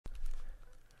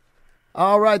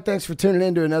All right, thanks for tuning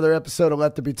in to another episode of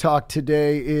Let There Be Talk.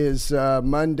 Today is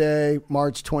Monday,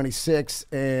 March 26th,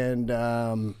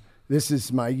 and this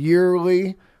is my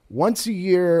yearly,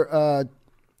 once-a-year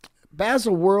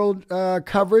Baselworld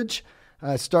coverage.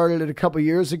 I started it a couple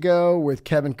years ago with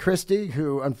Kevin Christie,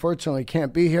 who unfortunately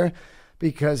can't be here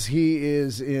because he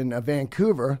is in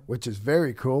Vancouver, which is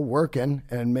very cool, working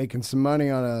and making some money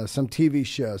on some TV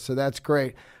show, so that's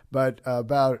great. But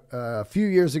about a few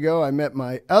years ago, I met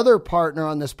my other partner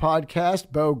on this podcast,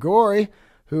 Beau Goorey,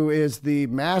 who is the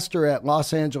master at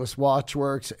Los Angeles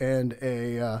Watchworks and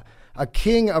a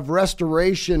king of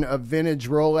restoration of vintage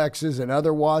Rolexes and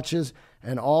other watches,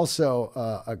 and also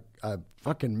a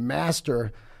fucking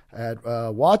master at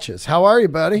watches. How are you,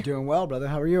 buddy? Doing well, brother.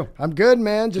 How are you? I'm good,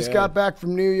 man. Just got back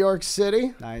from New York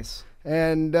City. Nice.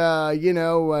 And,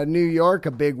 New York,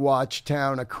 a big watch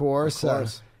town, of course.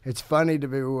 It's funny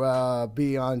to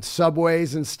be on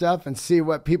subways and stuff and see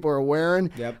what people are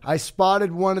wearing. Yep. I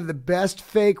spotted one of the best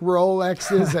fake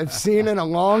Rolexes I've seen in a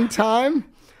long time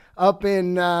up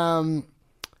in Nyack.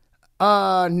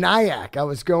 I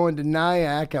was going to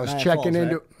Nyack. I was Nyack checking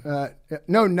Falls, into...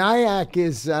 no, Nyack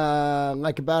is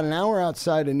like about an hour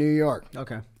outside of New York.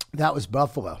 Okay. That was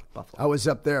Buffalo. I was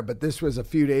up there, but this was a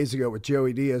few days ago with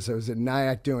Joey Diaz. I was in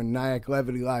Nyack doing Nyack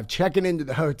Levity Live, checking into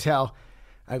the hotel.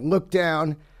 I look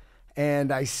down,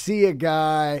 and I see a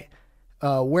guy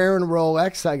wearing a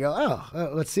Rolex. I go,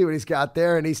 let's see what he's got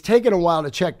there. And he's taking a while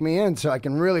to check me in so I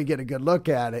can really get a good look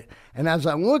at it. And as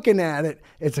I'm looking at it,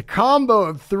 it's a combo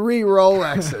of 3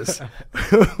 Rolexes,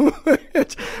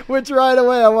 which right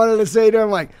away I wanted to say to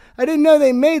him, like, I didn't know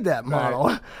they made that model.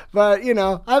 Right. But,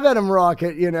 I've had him rock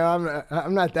it.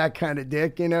 I'm not that kind of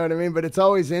dick, you know what I mean? But it's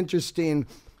always interesting.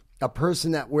 A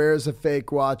person that wears a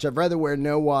fake watch, I'd rather wear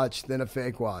no watch than a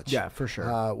fake watch. Yeah, for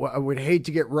sure. I would hate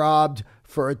to get robbed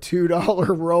for a $2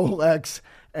 Rolex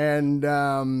and,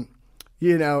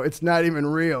 it's not even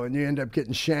real and you end up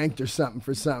getting shanked or something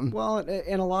for something. Well,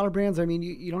 and a lot of brands, I mean,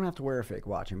 you don't have to wear a fake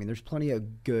watch. I mean, there's plenty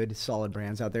of good, solid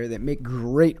brands out there that make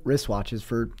great wristwatches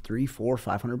for $300,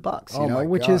 $400, $500,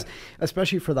 which is,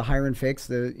 especially for the higher end fakes,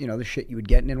 the shit you would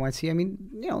get in NYC. I mean,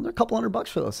 they're a couple $100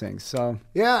 for those things. So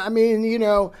yeah, I mean,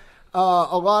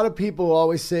 a lot of people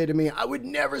always say to me, I would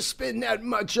never spend that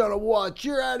much on a watch.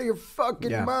 You're out of your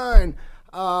fucking mind.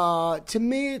 To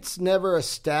me, it's never a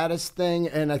status thing.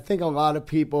 And I think a lot of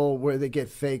people where they get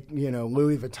fake,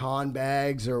 Louis Vuitton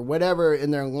bags or whatever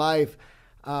in their life,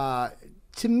 to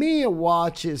me, a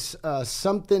watch is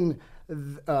something,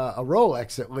 a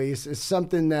Rolex at least, is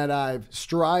something that I've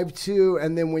strived to.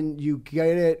 And then when you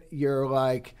get it, you're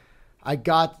like, I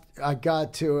got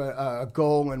to a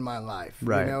goal in my life.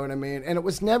 Right. You know what I mean? And it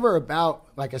was never about,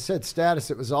 like I said,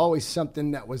 status. It was always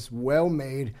something that was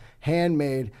well-made,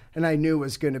 handmade, and I knew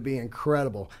was going to be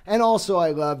incredible. And also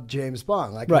I loved James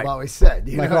Bond, like I've always said.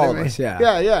 You like know all what of I mean? us,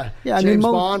 yeah. Yeah, James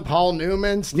Bond, Paul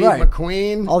Newman, Steve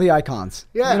McQueen. All the icons.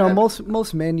 Yeah.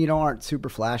 Most men, aren't super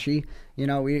flashy. We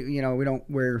don't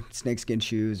wear snakeskin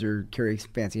shoes or carry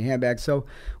fancy handbags. So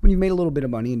when you've made a little bit of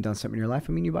money and done something in your life,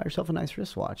 I mean, you buy yourself a nice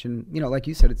wristwatch. And, like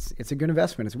you said, it's a good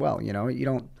investment as well.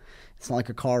 It's not like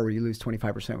a car where you lose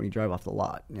 25% when you drive off the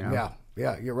lot.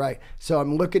 Yeah, you're right. So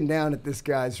I'm looking down at this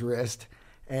guy's wrist,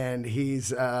 and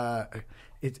he's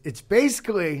it's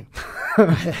basically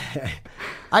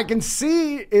I can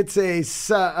see it's a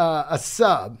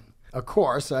sub, of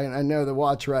course. I know the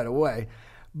watch right away,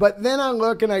 but then I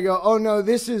look and I go, oh no,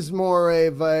 this is more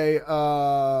of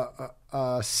a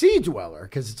sea dweller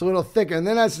because it's a little thicker. And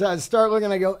then I start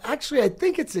looking, I go, actually, I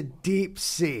think it's a deep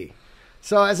sea.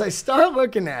 So as I start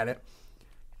looking at it,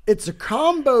 it's a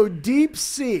combo deep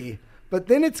sea, but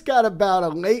then it's got about a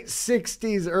late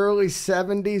 60s, early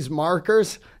 70s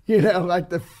markers, like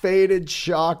the faded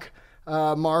shock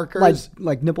markers.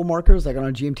 Like nipple markers, like on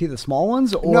a GMT, the small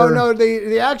ones? Or? No,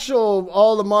 the actual,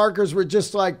 all the markers were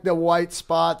just like the white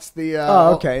spots.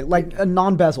 Okay, like a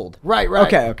non-bezeled. Right.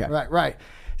 Okay. Right.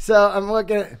 So I'm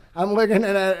looking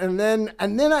at it, and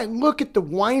then I look at the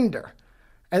winder.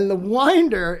 And the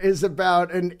winder is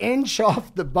about an inch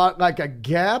off the butt, like a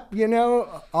gap,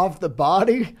 off the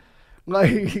body.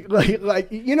 Like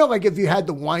if you had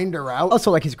the winder out. Oh, so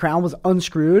like his crown was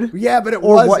unscrewed? Yeah, but it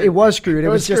wasn't. It was screwed. It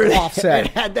was just offset.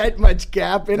 It had that much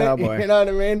gap in it. Oh, boy. You know what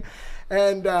I mean?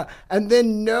 And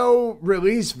then no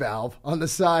release valve on the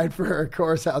side for, of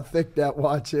course, how thick that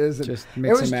watch is. And just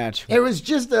mix and match. It was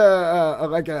just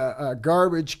a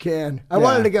garbage can. I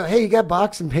wanted to go, hey, you got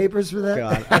box and papers for that?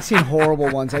 God, I've seen horrible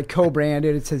ones, like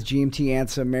co-branded. It says GMT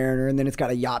Ansa Mariner, and then it's got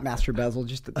a Yachtmaster bezel.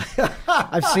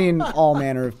 I've seen all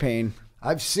manner of pain.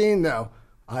 I've seen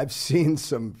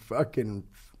some fucking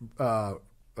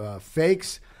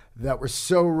fakes that were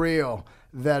so real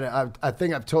that I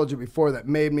think I've told you before that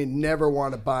made me never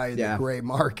want to buy in the gray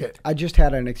market. I just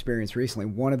had an experience recently,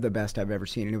 one of the best I've ever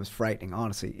seen, and it was frightening,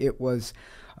 honestly. It was,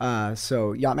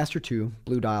 so Yachtmaster 2,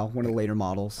 Blue Dial, one of the later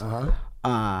models.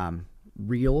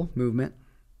 Real movement.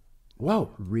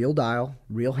 Whoa. Real dial,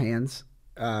 real hands.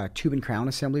 Tube and crown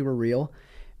assembly were real.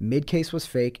 Mid case was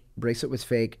fake. Bracelet was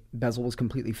fake. Bezel was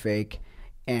completely fake.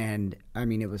 And, I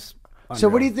mean, it was... So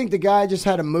what do you think? The guy just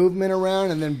had a movement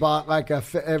around and then bought like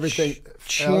everything?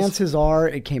 Chances are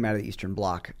it came out of the Eastern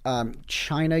Bloc.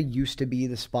 China used to be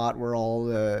the spot where all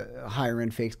the higher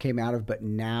end fakes came out of, but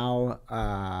now,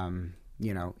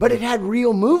 But it had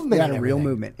real movement. It had a real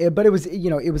movement. But it was,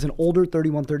 it was an older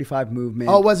 3135 movement.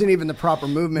 Oh, it wasn't even the proper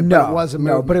movement, but it was a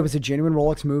movement. No, but it was a genuine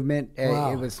Rolex movement.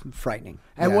 Wow. It was frightening.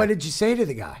 And what did you say to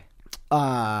the guy?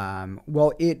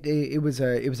 Well, it was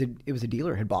a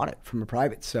dealer had bought it from a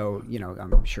private, so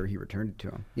I'm sure he returned it to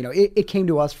him. It came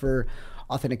to us for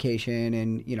authentication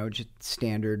and just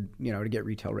standard, to get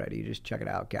retail ready. Just check it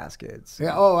out, gaskets.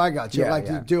 Yeah. Oh, I got you.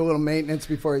 You do a little maintenance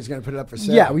before he's going to put it up for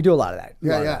sale. Yeah, we do a lot of that.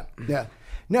 Yeah.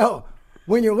 No.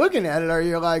 When you're looking at it, are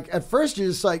you like, at first you're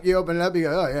just like, you open it up, you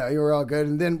go, oh yeah, you were all good.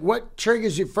 And then what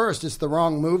triggers you first? It's the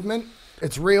wrong movement.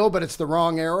 It's real, but it's the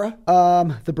wrong era.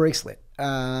 The bracelet.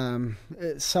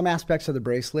 Some aspects of the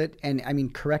bracelet, and I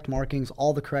mean, correct markings,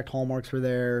 all the correct hallmarks were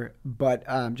there, but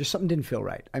just something didn't feel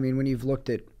right. I mean, when you've looked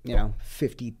at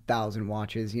 50,000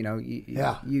 watches,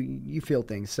 you feel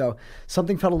things. So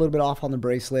something felt a little bit off on the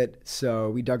bracelet.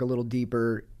 So we dug a little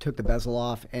deeper, took the bezel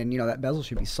off, and that bezel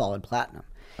should be solid platinum.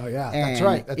 Oh yeah, that's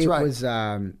right. That's right. It was,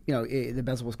 the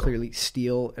bezel was clearly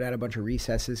steel. It had a bunch of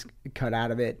recesses cut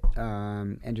out of it,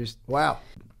 and just wow.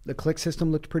 The click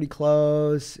system looked pretty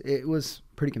close. It was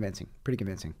pretty convincing.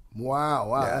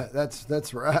 Wow. Yeah.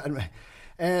 That's right.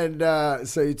 And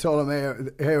so you told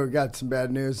him, hey, we got some bad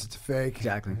news. It's a fake.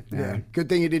 Exactly. Yeah. Good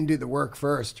thing you didn't do the work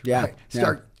first. Yeah. Right?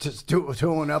 Start just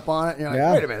tooling up on it. And you're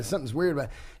like, wait a minute, something's weird about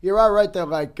it. You're all right though.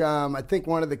 Like, I think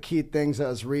one of the key things I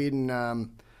was reading,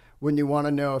 when you want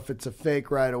to know if it's a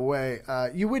fake right away,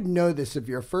 you wouldn't know this if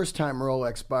you're a first-time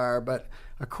Rolex buyer, but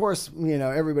of course,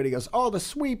 everybody goes, oh, the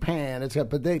sweep hand.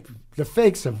 But the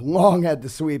fakes have long had the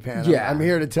sweep hand. Yeah. I'm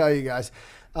here to tell you guys.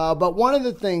 But one of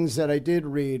the things that I did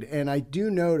read, and I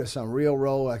do notice on real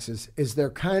Rolexes, is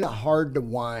they're kind of hard to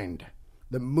wind.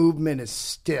 The movement is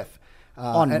stiff.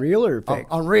 On real or fake?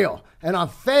 On real. And on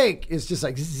fake, it's just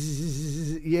like,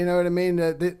 you know what I mean?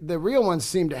 The real ones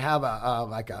seem to have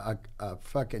a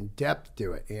fucking depth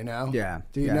to it, Yeah.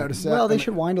 Do you notice that? Well, they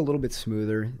should wind a little bit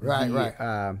smoother.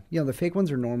 Right. The fake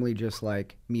ones are normally just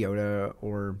like Miyota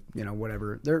or,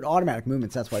 whatever. They're automatic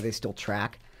movements. That's why they still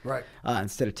track. Right.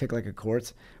 Instead of tick like a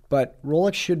quartz. But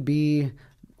Rolex should be,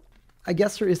 I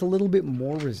guess there is a little bit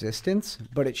more resistance,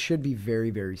 but it should be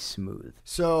very, very smooth.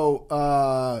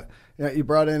 So, you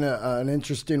brought in an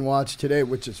interesting watch today,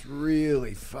 which is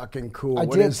really fucking cool.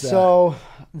 What is that? So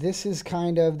this is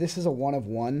a one of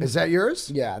one. Is that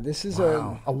yours? Yeah, this is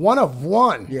a one of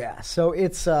one. Yeah, so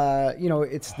it's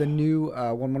it's the new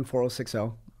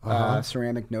 114060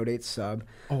 ceramic no date sub.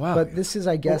 Oh wow! But this is,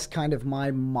 I guess, kind of my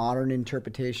modern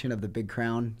interpretation of the Big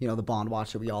Crown. The Bond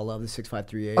watch that we all love, the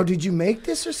 6538. Oh, did you make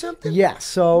this or something? Yeah.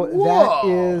 So that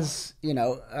is,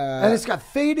 and it's got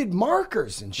faded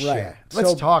markers and shit. Right.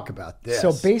 Let's talk about this.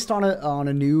 So based on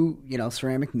a new,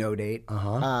 ceramic no date,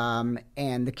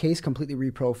 and the case completely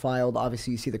reprofiled.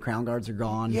 Obviously, you see the crown guards are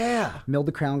gone. Yeah. Milled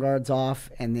the crown guards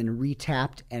off, and then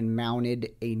retapped and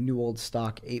mounted a new old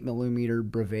stock 8mm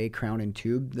brevet crown and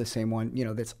tube, the same one,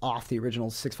 that's off the original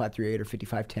 6538 or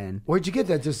 5510. Where'd you get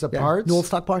that? Just the parts? New old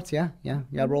stock parts. Yeah.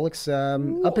 Rolex,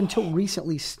 up until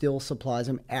recently, still supplies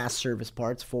them as service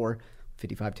parts for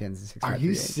 5510s and 6538s. Are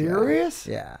you serious?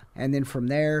 Yeah. And then from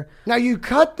there, now you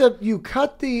cut the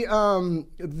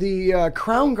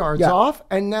crown guards off,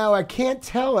 and now I can't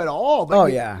tell at all.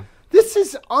 Yeah. This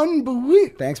is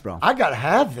unbelievable. Thanks, bro. I gotta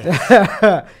have this.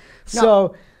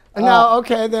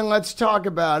 Okay, then let's talk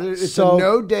about it. It's a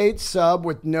no-date sub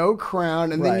with no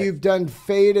crown, and then you've done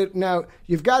faded. Now,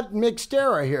 you've got mixed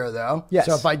era here, though. Yes.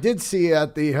 So if I did see you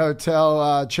at the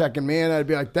hotel checking me in, I'd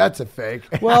be like, that's a fake.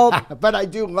 Well, but I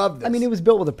do love this. I mean, it was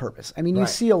built with a purpose. I mean, you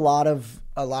see a lot of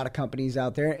companies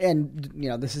out there, and,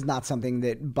 this is not something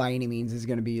that by any means is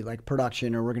going to be like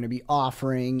production or we're going to be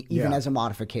offering even as a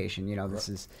modification. This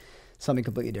is something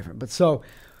completely different. But so,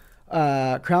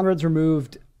 crown guards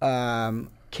removed,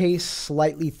 case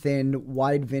slightly thinned,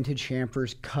 wide vintage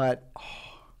chamfers cut,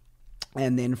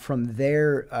 and then from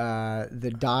there,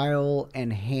 the dial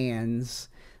and hands,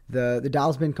 the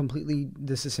dial's been completely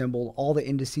disassembled, all the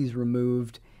indices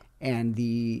removed, and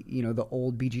the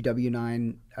old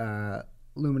BGW9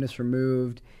 luminous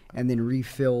removed and then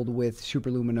refilled with super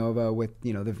luminova with,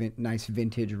 you know, the nice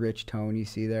vintage rich tone you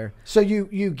see there. So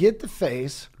you get the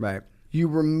face. Right. You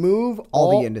remove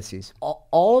all the indices,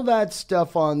 all that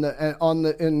stuff on the,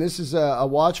 and this is a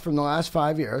watch from the last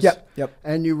 5 years. Yep.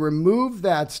 And you remove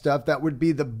that stuff. That would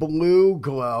be the blue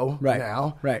glow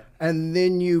now. Right. And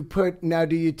then you put, now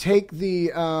do you take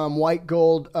the white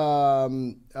gold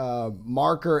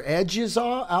marker edges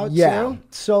out too?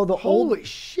 So the holy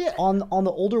shit on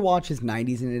the older watches,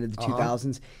 90s and into the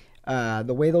 2000s.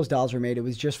 The way those dials were made, it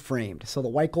was just framed. So the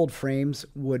white gold frames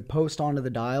would post onto the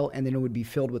dial, and then it would be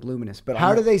filled with luminous. But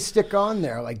how do they stick on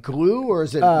there? Like glue, or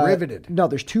is it riveted? No,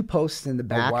 there's 2 posts in the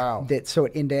back so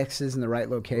it indexes in the right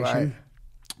location. Right.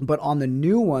 But on the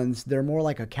new ones, they're more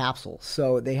like a capsule.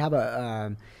 So they have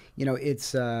a,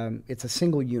 it's a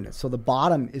single unit. So the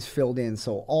bottom is filled in.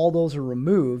 So all those are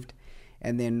removed,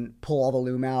 and then pull all the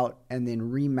lume out, and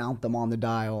then remount them on the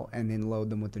dial, and then load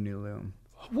them with the new lume.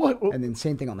 What? And then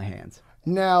same thing on the hands.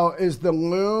 Now, is the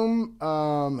lume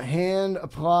hand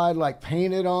applied, like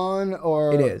painted on,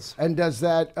 or it is? And does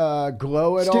that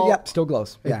glow at all? Yep, still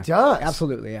glows. It does.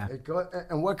 Absolutely, yeah.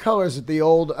 And what color is it? The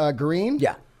old green?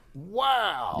 Yeah.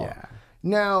 Wow. Yeah.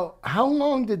 Now, how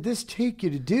long did this take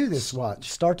you to do this watch?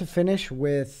 Start to finish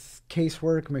with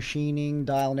casework, machining,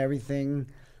 dial, and everything.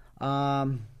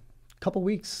 Couple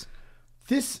weeks.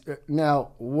 Now,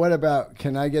 what about?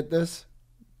 Can I get this?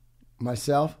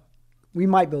 Myself? We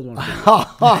might build one.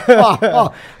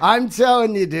 I'm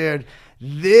telling you, dude,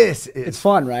 it's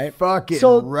fun, right? Fucking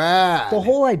rad. The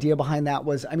whole idea behind that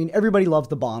was, I mean, everybody loves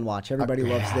the Bond watch. Everybody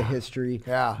loves the history.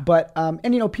 Yeah. But,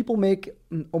 and people make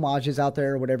homages out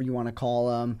there, whatever you want to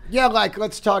call them. Yeah, like,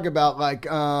 let's talk about, like,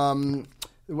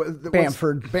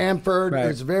 Bamford. Right.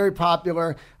 It's very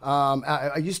popular.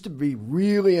 I used to be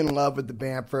really in love with the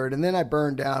Bamford, and then I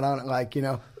burned down on it, like,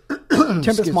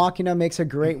 Tempest Machina makes a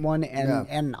great one,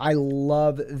 and I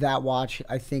love that watch.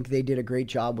 I think they did a great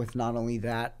job with not only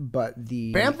that, but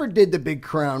the Bamford did the big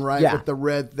crown, right? Yeah. With the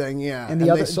red thing, and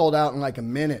they sold out in like a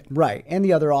minute. Right, and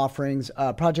the other offerings.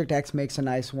 Project X makes a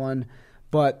nice one,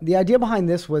 but the idea behind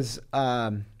this was,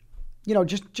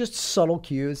 just subtle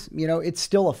cues. It's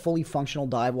still a fully functional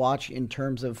dive watch in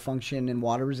terms of function and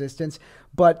water resistance,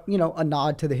 but a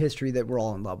nod to the history that we're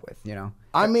all in love with.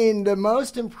 I mean, the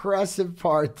most impressive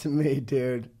part to me,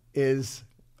 dude, is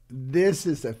this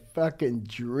is a fucking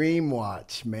dream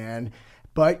watch, man.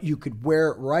 But you could wear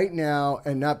it right now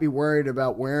and not be worried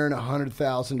about wearing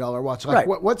 $100,000 watch. Like,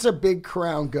 right. What's a big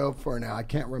crown go for now? I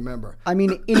can't remember. I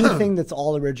mean, anything that's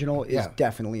all original is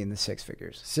definitely in the 6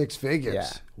 figures. 6 figures.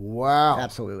 Yeah. Wow.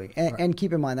 Absolutely. And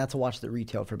keep in mind, that's a watch that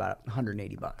retailed for about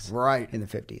 $180. Right. In the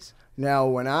 50s. Now,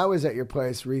 when I was at your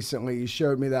place recently, you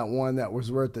showed me that one that was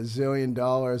worth $1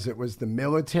 zillion. It was the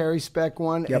military spec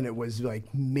one, and it was like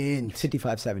mint.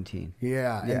 5517.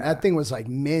 Yeah, and that thing was like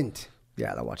mint.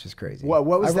 Yeah, that watch is crazy. What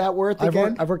was that worth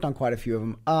again? I've worked on quite a few of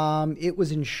them. It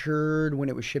was insured when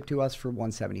it was shipped to us for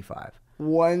 $175.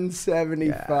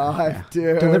 $175,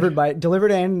 dude.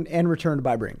 Delivered and returned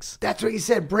by Brinks. That's what you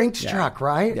said, Brinks truck,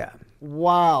 right? Yeah.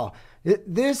 Wow.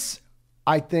 This,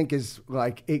 I think, is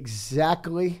like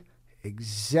exactly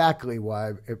why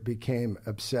I became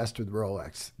obsessed with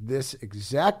Rolex. This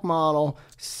exact model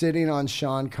sitting on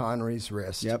Sean Connery's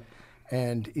wrist. Yep.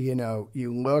 And,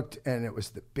 you looked, and it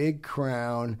was the big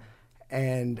crown.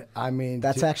 And, I mean...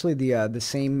 That's actually the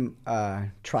same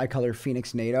tricolor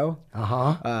Phoenix NATO.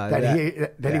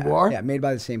 That he wore? Yeah, made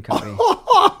by the same company.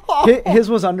 His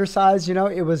was undersized,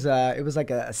 it was like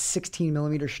a 16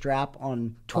 millimeter strap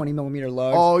on 20 millimeter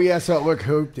lugs. Oh yeah, so it looked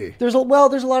hoopty. There's a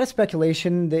lot of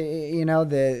speculation,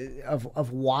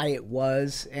 of why it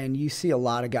was, and you see a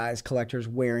lot of collectors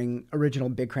wearing original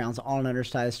big crowns on an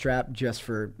undersized strap just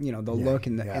for the look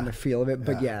and the feel of it.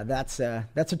 But that's a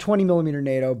 20 millimeter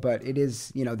NATO, but it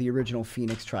is the original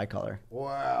Phoenix tricolor.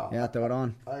 Wow. Yeah, throw it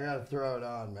on. I gotta throw it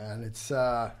on, man. It's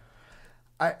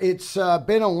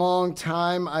been a long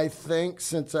time, I think,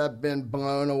 since I've been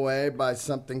blown away by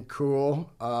something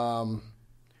cool.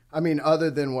 I mean,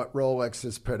 other than what Rolex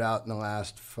has put out in the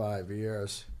last 5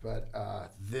 years. But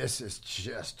this is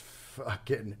just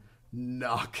fucking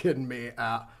knocking me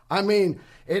out. I mean,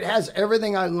 it has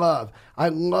everything I love. I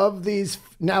love these.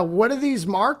 Now, what are these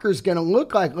markers going to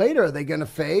look like later? Are they going to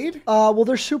fade? Well,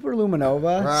 they're super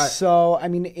luminova. Right. So, I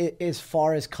mean, as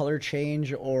far as color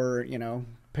change or,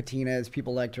 patina, as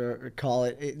people like to call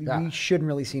it. You shouldn't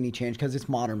really see any change because it's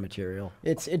modern material.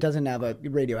 It doesn't have a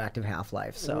radioactive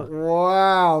half-life. So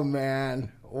wow,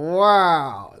 man.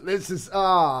 Wow. This is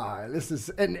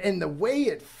and the way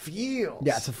it feels.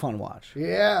 Yeah, it's a fun watch.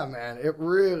 Yeah, man. It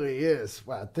really is.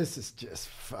 Wow, this is just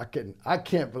fucking, I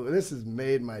can't believe this has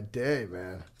made my day,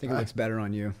 man. I think it looks better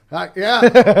on you.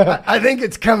 I think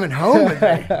it's coming home with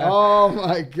me. Oh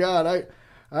my God.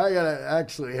 I gotta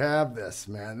actually have this,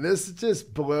 man. This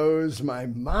just blows my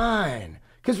mind.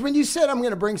 Because when you said I'm going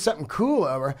to bring something cool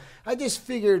over, I just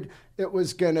figured it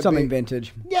was going to be something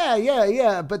vintage.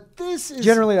 Yeah. But this is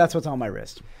generally that's what's on my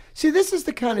wrist. See, this is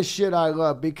the kind of shit I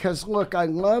love because look, I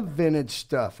love vintage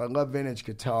stuff. I love vintage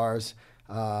guitars,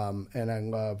 and I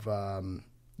love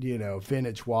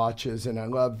vintage watches, and I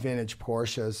love vintage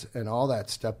Porsches and all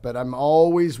that stuff. But I'm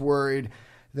always worried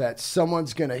that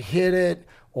someone's going to hit it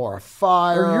or a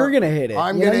fire, or you're going to hit it.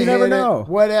 I'm going to never hit know. it,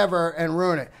 whatever, and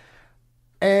ruin it.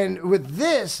 And with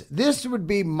this would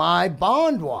be my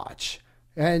Bond watch.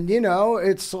 And,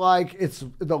 it's like, it's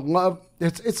the love.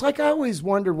 It's like I always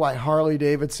wondered why Harley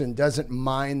Davidson doesn't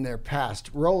mind their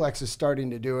past. Rolex is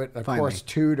starting to do it. Of course,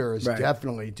 Tudor is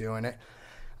definitely doing it.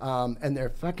 And they're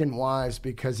fucking wise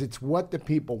because it's what the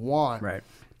people want. Right.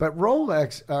 But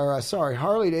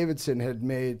Harley Davidson had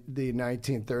made the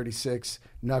 1936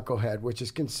 Knucklehead, which is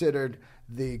considered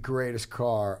the greatest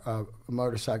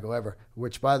motorcycle ever,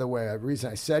 which, by the way, the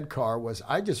reason I said car was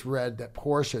I just read that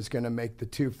Porsche is going to make the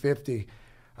 250,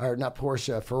 or not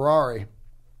Porsche, Ferrari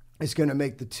is going to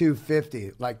make the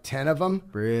 250, like 10 of them.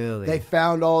 Really? They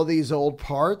found all these old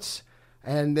parts,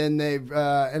 and then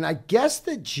and I guess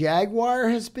the Jaguar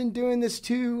has been doing this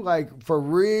too, like for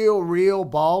real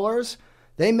ballers.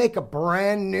 They make a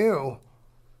brand new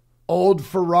old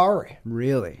Ferrari.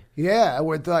 Really? Yeah,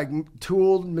 with like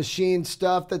tooled machine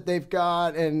stuff that they've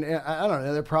got, and I don't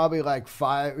know, they're probably like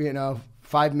 $5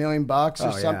 million or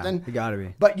something. Yeah, you gotta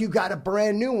be. But you got a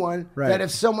brand new one that if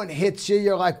someone hits you,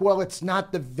 you're like, well, it's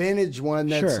not the vintage one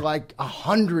that's like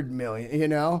 $100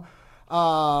 million.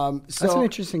 That's an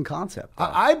interesting concept.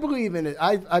 I believe in it.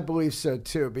 I believe so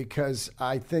too, because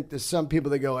I think there's some people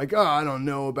that go like, oh, I don't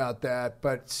know about that,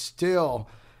 but still.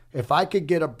 If I could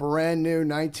get a brand new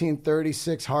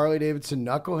 1936 Harley Davidson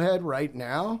Knucklehead right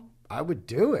now, I would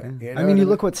do it.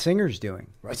 Look what Singer's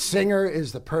doing. Singer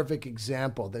is the perfect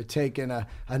example. They're taking a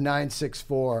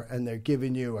 964 and they're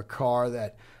giving you a car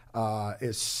that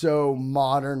is so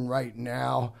modern right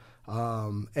now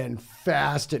and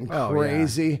fast and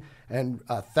crazy and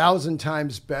 1,000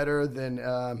 times better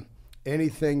than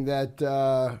anything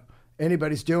that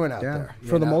anybody's doing out there.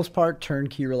 For the most part,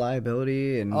 turnkey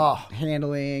reliability and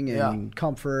handling and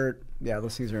comfort. Yeah,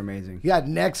 those things are amazing. Yeah,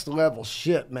 next level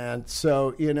shit, man.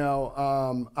 So,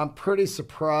 I'm pretty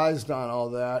surprised on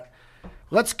all that.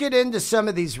 Let's get into some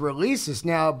of these releases.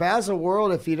 Now,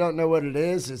 Baselworld, if you don't know what it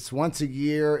is, it's once a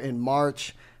year in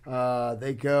March.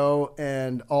 They go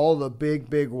and all the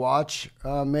big watch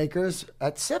makers,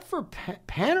 except for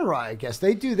Panerai, I guess.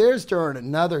 They do theirs during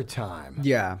another time.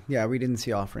 Yeah, we didn't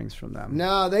see offerings from them.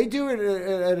 No, they do it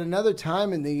at another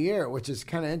time in the year, which is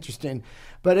kind of interesting.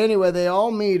 But anyway, they all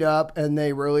meet up and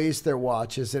they release their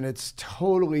watches, and it's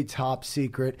totally top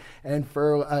secret. And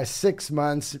for 6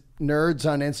 months, nerds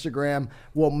on Instagram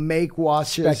will make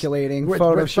watches. Speculating, with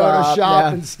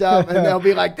Photoshop and stuff, and they'll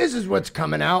be like, this is what's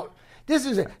coming out. This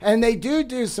is it. And they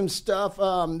do some stuff.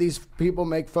 These people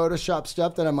make Photoshop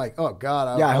stuff that I'm like, oh,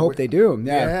 God. I hope they do.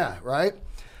 Yeah, right?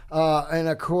 And,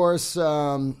 of course,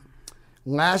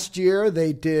 last year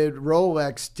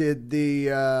Rolex did the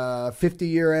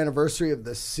 50-year anniversary of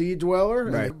the Sea Dweller.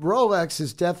 Right. And Rolex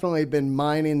has definitely been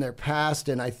mining their past,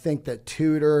 and I think that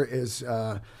Tudor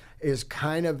is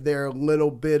kind of their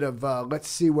little bit of let's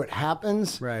see what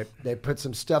happens. Right. They put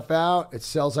some stuff out. It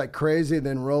sells like crazy.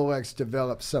 Then Rolex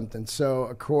develops something. So,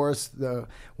 of course,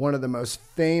 one of the most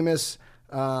famous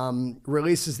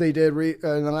releases they did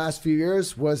in the last few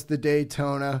years was the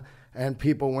Daytona, and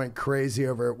people went crazy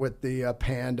over it with the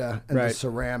Panda and the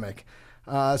ceramic.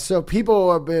 So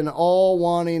people have been all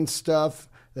wanting stuff.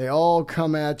 They all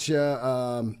come at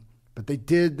you. But they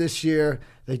did this year.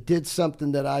 They did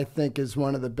something that I think is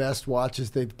one of the best watches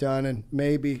they've done in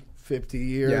maybe 50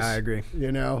 years. Yeah, I agree.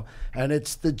 And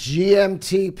it's the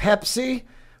GMT Pepsi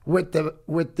with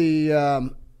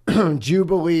the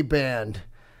Jubilee band.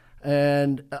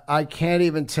 And I can't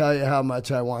even tell you how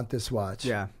much I want this watch.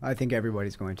 Yeah, I think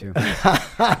everybody's going to.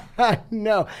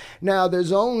 No. Now,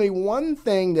 there's only one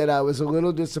thing that I was a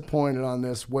little disappointed on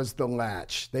this was the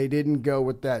latch. They didn't go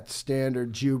with that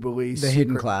standard Jubilee. The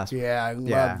hidden clasp. Yeah, I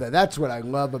love that. That's what I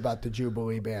love about the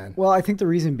Jubilee band. Well, I think the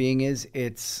reason being is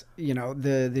it's,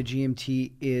 the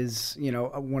GMT is,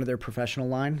 one of their professional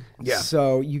line. Yeah.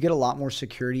 So you get a lot more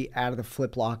security out of the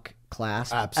flip lock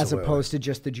clasp. Absolutely. As opposed to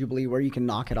just the Jubilee where you can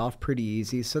knock it off pretty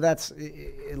easy. So that's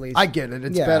at least. I get it.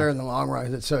 It's better in the long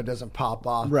run so it doesn't pop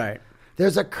off. Right.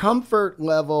 There's a comfort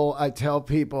level, I tell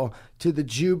people, to the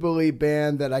Jubilee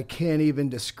band that I can't even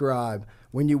describe.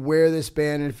 When you wear this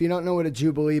band, and if you don't know what a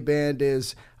Jubilee band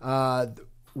is, one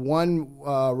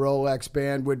Rolex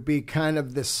band would be kind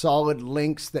of the solid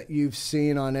links that you've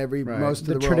seen on most of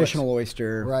the traditional Rolex.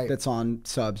 Oyster that's on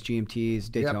subs, GMTs,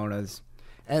 Daytonas. Yep.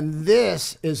 And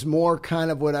this is more kind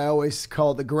of what I always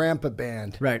call the grandpa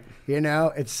band. Right.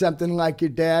 It's something like your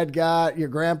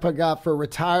grandpa got for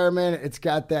retirement. It's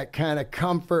got that kind of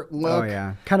comfort look. Oh,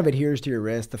 yeah. Kind of adheres to your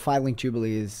wrist. The 5-link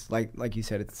Jubilee is, like you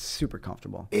said, it's super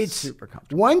comfortable. It's super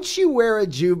comfortable. Once you wear a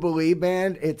Jubilee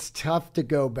band, it's tough to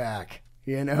go back.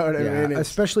 You know what I mean?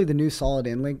 Especially the new solid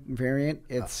in-link variant.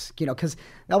 It's because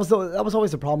that was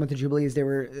always the problem with the Jubilee is they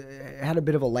had a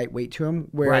bit of a lightweight to them.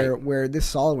 Where this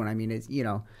solid one, I mean, is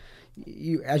you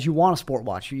as you want a sport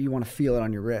watch, you want to feel it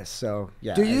on your wrist. So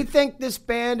yeah. Do you think this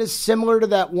band is similar to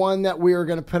that one that we were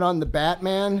going to put on the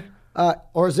Batman?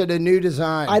 Or is it a new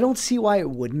design? I don't see why it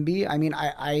wouldn't be. I mean,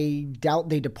 I doubt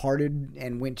they departed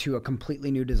and went to a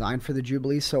completely new design for the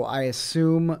Jubilee. So I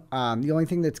assume the only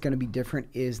thing that's going to be different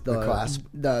is the clasp.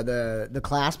 The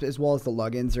clasp as well as the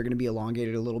lug-ins are going to be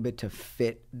elongated a little bit to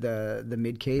fit the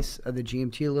mid case of the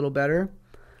GMT a little better.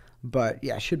 But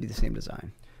yeah, it should be the same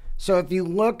design. So if you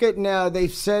look at now,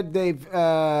 they've said they've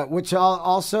upped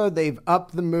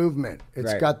the movement.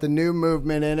 It's got the new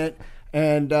movement in it.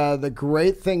 And the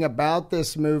great thing about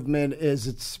this movement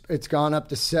is it's gone up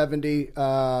to 70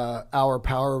 hour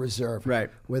power reserve,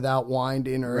 without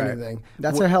winding or anything.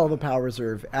 That's a hell of a power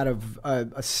reserve out of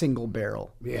a single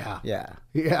barrel. Yeah,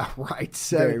 right.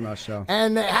 Very much so.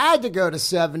 And they had to go to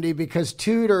 70 because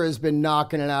Tudor has been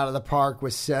knocking it out of the park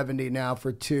with 70 now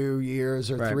for 2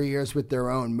 years or 3 years with their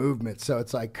own movement. So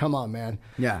it's like, come on, man.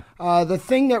 Yeah. The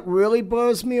thing that really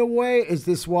blows me away is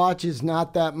this watch is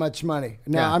not that much money.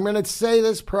 Now, I'm going to say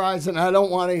this price, and I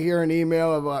don't want to hear an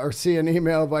email or see an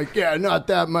email of like, not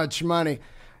that much money.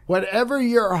 Whatever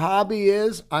your hobby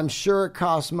is, I'm sure it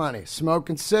costs money.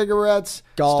 Smoking cigarettes,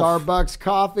 golf. Starbucks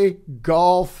coffee,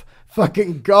 golf.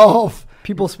 Fucking golf.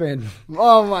 People spend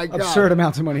absurd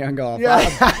amounts of money on golf. Yeah.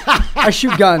 I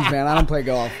shoot guns, man. I don't play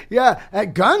golf. Yeah,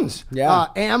 guns. Yeah.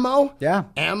 Ammo. Yeah.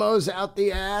 Ammo's out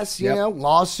the ass, you know,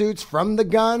 lawsuits from the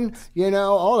gun,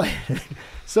 all that.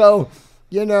 So,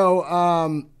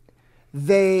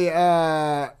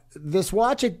 this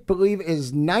watch, I believe,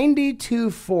 is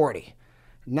 $9,240.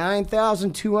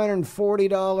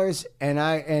 $9,240.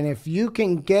 And if you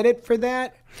can get it for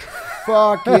that,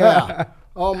 fuck yeah.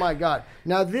 Oh my God.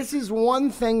 Now this is one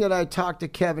thing that I talked to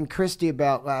Kevin Christie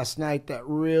about last night that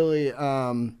really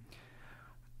I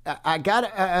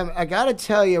gotta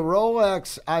tell you,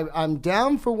 Rolex, I'm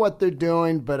down for what they're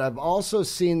doing, but I've also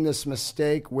seen this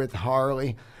mistake with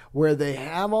Harley where they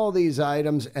have all these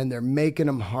items and they're making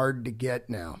them hard to get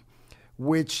now.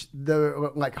 Which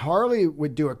Harley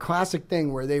would do a classic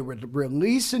thing where they would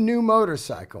release a new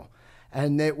motorcycle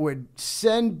and they would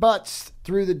send butts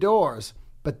through the doors,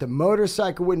 but the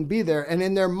motorcycle wouldn't be there. And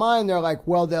in their mind, they're like,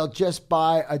 well, they'll just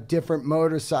buy a different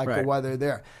motorcycle while they're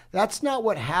there. That's not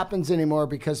what happens anymore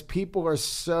because people are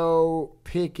so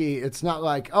picky. It's not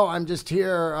like, oh, I'm just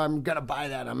here. I'm going to buy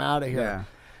that. I'm out of here. Yeah.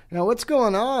 Now, what's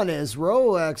going on is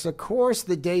Rolex, of course,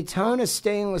 the Daytona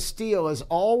stainless steel has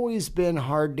always been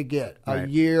hard to get. A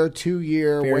year, 2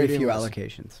 year Very waiting few list.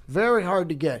 allocations. Very hard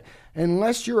to get.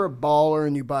 Unless you're a baller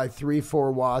and you buy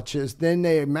 3-4 watches, then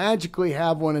they magically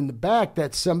have one in the back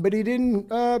that somebody didn't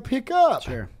pick up.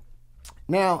 Sure.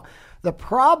 Now, the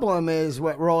problem is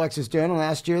what Rolex is doing.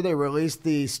 Last year, they released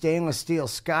the stainless steel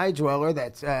Sky Dweller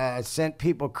that sent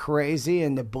people crazy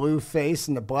in the blue face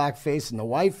and the black face and the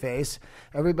white face.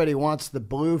 Everybody wants the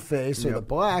blue face or the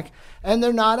black, and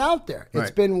they're not out there.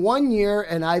 It's been 1 year,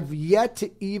 and I've yet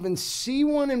to even see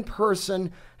one in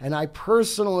person, and I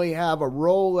personally have a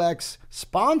Rolex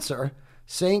sponsor,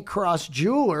 St. Cross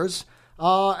Jewelers,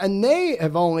 and they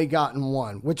have only gotten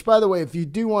one, which, by the way, if you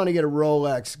do want to get a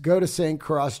Rolex, go to St.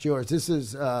 Cross Jewelers. This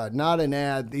is not an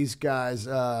ad. These guys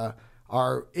are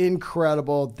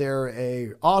incredible. They're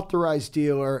a authorized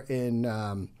dealer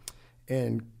in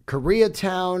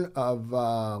Koreatown of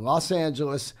Los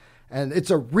Angeles, And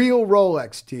it's a real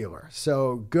Rolex dealer.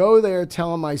 So go there,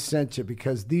 tell them I sent you,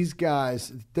 because these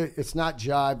guys, it's not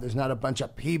jive. There's not a bunch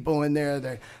of people in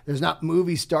there. There's not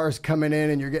movie stars coming in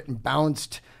and you're getting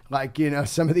bounced like,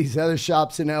 some of these other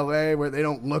shops in LA where they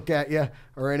don't look at you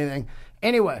or anything.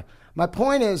 Anyway, my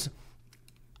point is,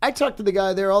 I talk to the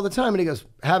guy there all the time and he goes,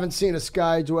 haven't seen a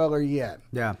Sky Dweller yet.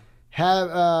 Yeah. Have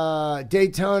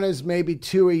Daytona's maybe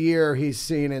 2 a year he's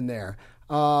seen in there.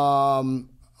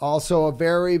 Also, a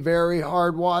very, very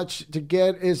hard watch to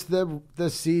get is the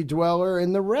Sea Dweller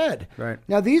in the red. Right.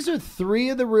 Now, these are 3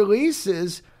 of the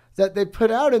releases that they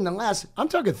put out in the last, I'm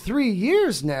talking 3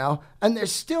 years now, and they're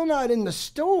still not in the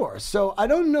store. So I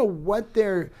don't know what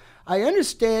I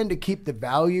understand to keep the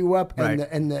value up and Right.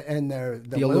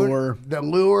 the allure. The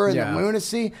lure and Yeah. the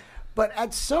lunacy. But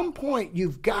at some point,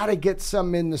 you've got to get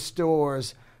some in the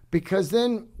stores, because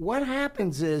then what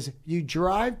happens is you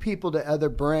drive people to other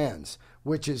brands,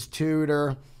 which is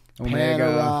Tudor,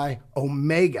 Panerai,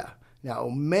 Omega. Now,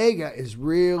 Omega is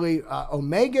really,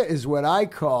 Omega is what I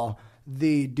call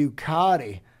the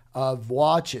Ducati of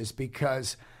watches,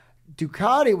 because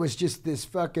Ducati was just this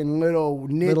fucking little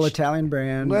niche. Little Italian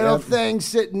brand. Little Yep. thing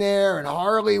sitting there, and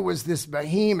Harley was this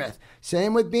behemoth.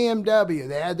 Same with BMW.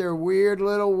 They had their weird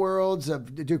little worlds of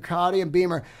Ducati and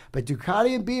Beamer, but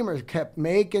Ducati and Beamer kept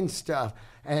making stuff.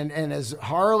 And as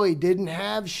Harley didn't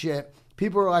have shit,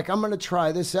 people were like, I'm going to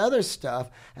try this other stuff.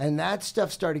 And that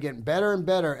stuff started getting better and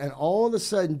better. And all of a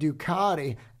sudden,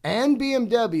 Ducati and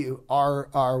BMW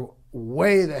are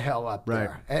way the hell up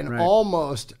there. And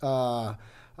almost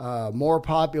more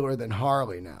popular than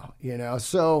Harley now,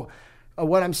 So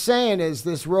what I'm saying is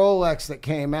this Rolex that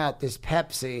came out, this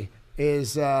Pepsi,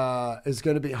 is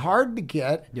going to be hard to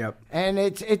get. Yep. And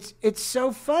it's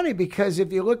so funny, because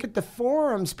if you look at the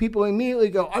forums, people immediately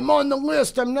go, I'm on the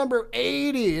list, I'm number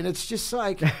 80. And it's just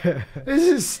like, this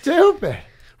is stupid.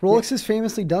 Rolex has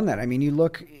famously done that. I mean, you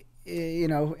look,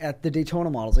 at the Daytona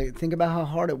models. Think about how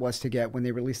hard it was to get when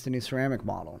they released the new ceramic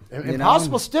model.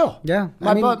 Impossible still. Yeah.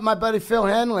 My buddy Phil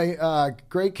Henley,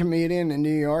 great comedian in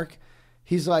New York,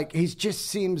 he's like, he just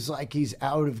seems like he's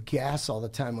out of gas all the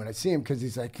time when I see him, because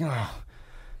he's like,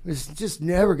 this is just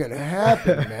never going to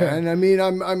happen, man. I mean,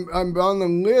 I'm on the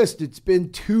list. It's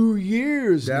been 2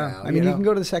 years now. I mean, you can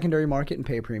go to the secondary market and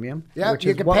pay a premium. Yeah, which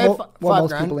you is can what pay what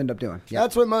most people end up doing. Yeah.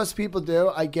 That's what most people do.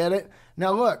 I get it.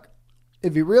 Now, look,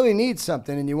 if you really need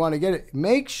something and you want to get it,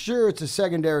 make sure it's a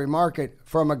secondary market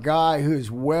from a guy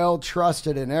who's well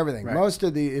trusted and everything. Right. Most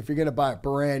of if you're going to buy a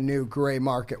brand new gray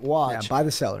market watch, buy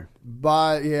the seller.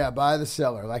 Buy the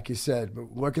seller, like you said.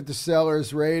 Look at the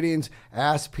seller's ratings,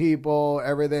 ask people,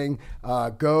 everything.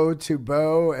 Go to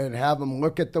Beau and have him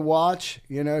look at the watch.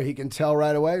 He can tell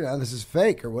right away, this is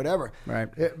fake or whatever. Right.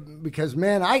 Because,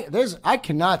 man, I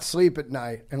cannot sleep at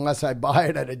night unless I buy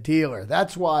it at a dealer.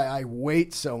 That's why I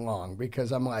wait so long,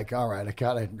 because I'm like, all right,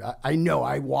 I know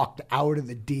I walked out of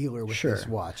the dealer with this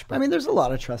watch. But I mean, there's a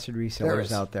lot of trusted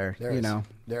resellers out there.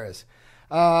 There is.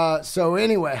 So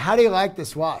anyway, how do you like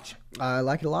this watch? I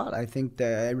like it a lot. I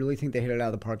really think they hit it out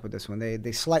of the park with this one.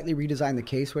 They slightly redesigned the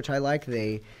case, which I like.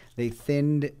 They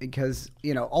thinned, because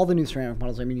all the new ceramic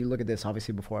models. I mean, you look at this.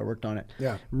 Obviously, before I worked on it,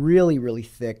 really, really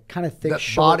thick, kind of thick. The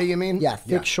short body, you mean? Yeah,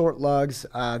 thick, short lugs.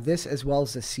 This, as well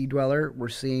as the Sea Dweller, we're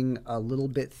seeing a little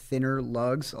bit thinner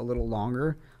lugs, a little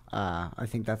longer. I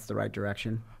think that's the right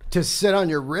direction. To sit on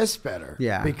your wrist better.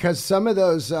 Yeah. Because some of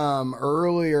those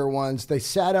earlier ones, they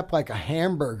sat up like a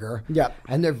hamburger. Yep.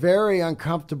 And they're very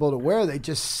uncomfortable to wear. They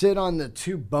just sit on the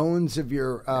two bones of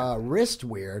your wrist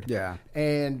weird. Yeah.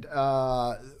 And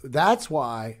that's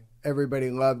why everybody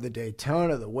loved the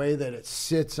Daytona, the way that it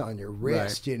sits on your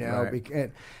wrist,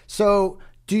 Right. So...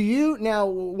 now,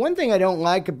 one thing I don't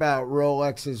like about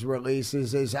Rolex's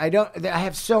releases is I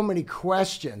have so many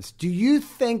questions. Do you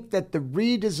think that the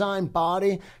redesigned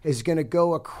body is going to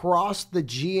go across the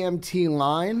GMT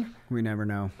line? We never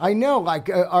know. I know,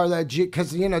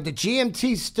 because the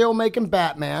GMT's still making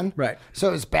Batman, right?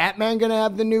 So is Batman going to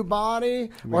have the new body,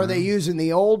 or are they using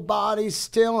the old bodies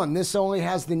still? And this only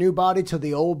has the new body till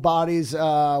the old bodies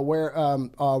run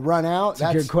out. That's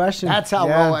a good question. That's how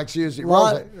Rolex usually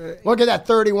rolls it. Look at that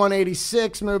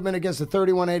 3186 movement against the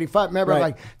 3185.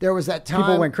 Remember, there was that time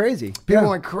people went crazy. People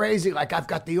went crazy. Like, I've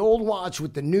got the old watch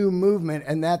with the new movement,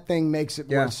 and that thing makes it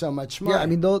worth so much money. Yeah, I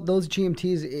mean those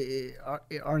GMTs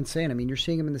are insane. I mean, you're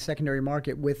seeing them in the secondary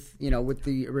market with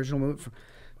the original move for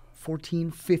 14,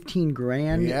 15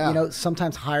 grand. Yeah.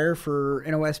 Sometimes higher for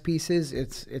NOS pieces.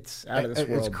 It's out of this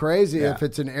world. It's crazy if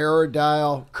it's an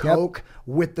Aerodile Coke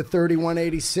with the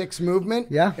 3186 movement.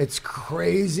 Yeah, it's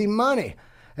crazy money.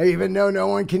 even though no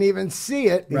one can even see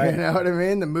it. Right. You know what I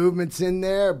mean? The movement's in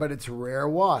there, but it's a rare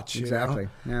watch. Exactly.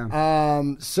 You know?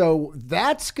 Yeah. So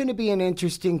that's going to be an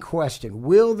interesting question.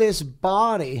 Will this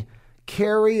body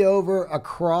carry over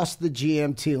across the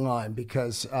GMT line?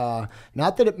 Because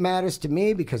not that it matters to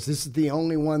me, because this is the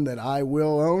only one that I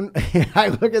will own. I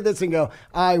look at this and go,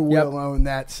 I will own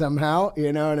that somehow.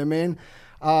 You know what I mean?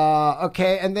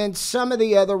 Okay, and then some of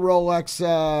the other Rolex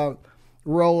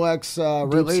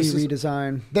releases. Deep sea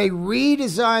redesign. They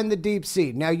redesigned the Deep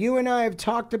Sea. Now, you and I have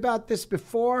talked about this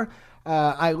before.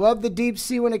 I loved the Deep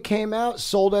Sea when it came out.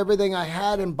 Sold everything I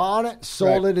had and bought it.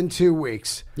 Sold it in 2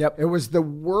 weeks. Yep. It was the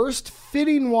worst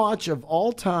fitting watch of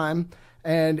all time,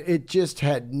 and it just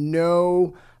had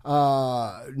no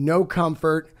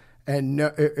comfort, and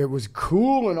it was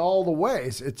cool in all the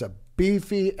ways. It's a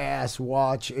beefy ass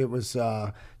watch. It was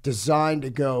designed to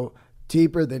go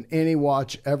deeper than any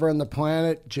watch ever on the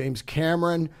planet. James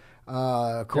Cameron,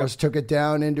 of course, took it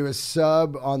down into a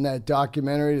sub on that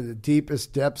documentary to the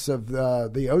deepest depths of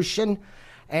the ocean.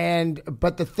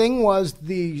 But the thing was,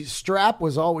 the strap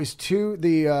was always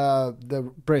the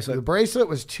bracelet. The bracelet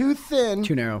was too thin,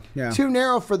 Too narrow. Yeah. too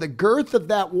narrow for the girth of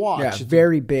that watch. Yeah. It's a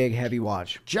Very big, heavy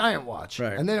watch. giant watch,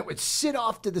 Right. and then it would sit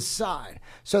off to the side.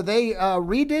 So they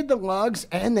redid the lugs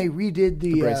and they redid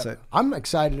the bracelet. I'm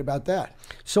excited about that.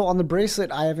 So on the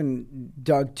bracelet, I haven't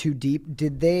dug too deep.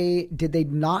 Did they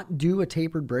not do a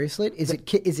tapered bracelet? Is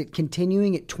it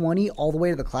continuing at 20 all the way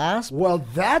to the clasp? Well,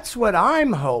 that's what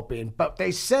I'm hoping, but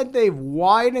they said they've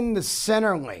widened the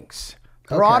center links.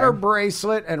 Broader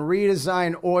bracelet and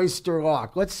redesigned oyster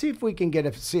lock. Let's see if we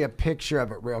can see a picture of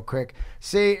it real quick.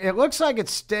 See, it looks like it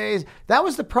stays. That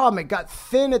was the problem. It got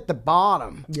thin at the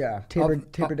bottom. Yeah,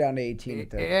 tapered down to 18 at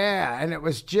the Yeah, and it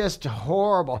was just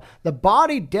horrible. The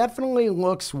body definitely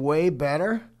looks way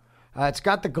better. It's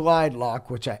got the glide lock,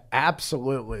 which I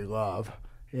absolutely love.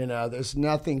 You know, there's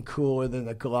nothing cooler than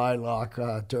the glide lock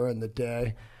during the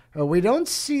day. We don't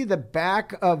see the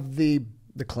back of the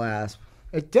clasp.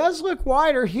 It does look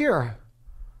wider here,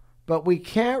 but we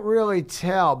can't really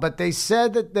tell. But they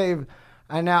said that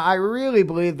and now I really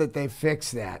believe that they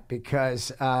fixed that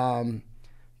because,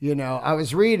 you know, I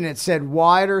was reading, it said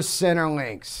wider center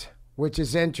links, which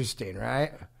is interesting,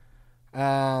 right?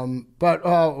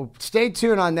 But stay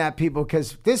tuned on that, people,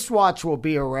 because this watch will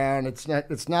be around. It's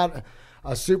not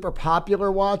a super popular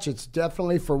watch. It's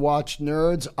definitely for watch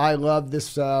nerds. I love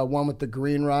this one with the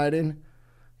green writing.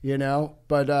 You know,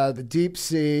 but the Deep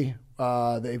Sea,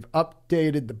 they've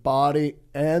updated the body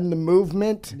and the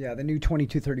movement. Yeah, the new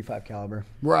 2235 caliber.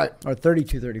 Right. Or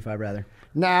 3235, rather.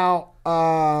 Now,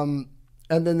 and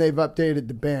then they've updated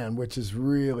the band, which is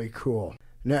really cool.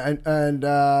 Now, and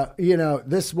you know,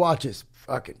 this watch is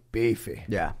fucking beefy.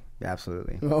 Yeah,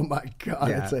 absolutely. Oh my God.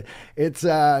 Yeah. It's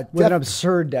with an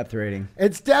absurd depth rating.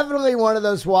 It's definitely one of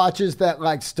those watches that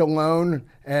like Stallone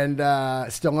and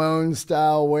Stallone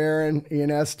style wearing, you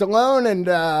know, Stallone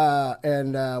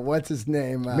and what's his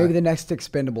name? Maybe the next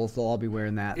Expendables, they'll all be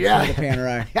wearing that. Yeah. The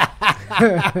Panerai.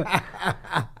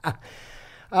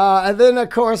 And then, of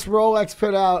course, Rolex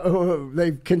put out,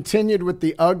 they've continued with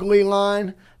the ugly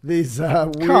line. These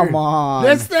weird... Come on.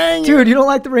 This thing... Dude, you don't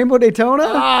like the Rainbow Daytona?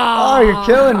 Oh, you're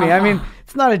killing me. I mean,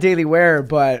 it's not a daily wear,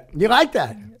 but... You like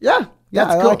that? Yeah. Yeah,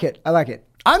 That's I cool. like it. I like it.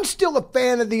 I'm still a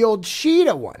fan of the old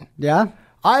cheetah one. Yeah?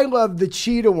 I love the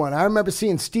cheetah one. I remember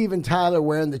seeing Steven Tyler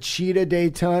wearing the cheetah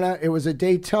Daytona. It was a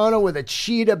Daytona with a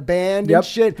cheetah band and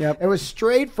shit. Yep. It was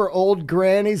straight for old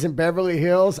grannies in Beverly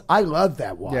Hills. I love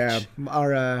that watch. Yeah.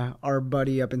 Our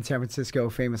buddy up in San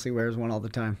Francisco famously wears one all the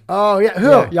time. Oh, yeah.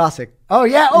 Who? Yeah, Jacek. Oh,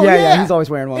 yeah. Oh, Yeah, yeah. yeah, he's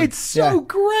always wearing one. It's so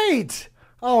great.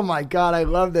 Oh, my God. I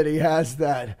love that he has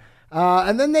that.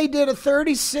 And then they did a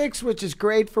 36, which is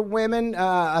great for women.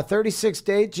 A 36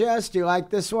 Datejust. Do you like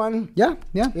this one? Yeah.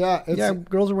 Yeah.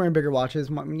 Girls are wearing bigger watches.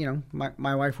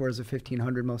 My wife wears a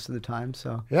 1500 most of the time.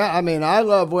 So Yeah, I mean, I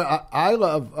love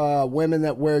women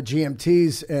that wear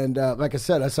GMTs, and like I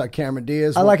said, I saw Cameron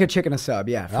Diaz. I like a chick and a sub.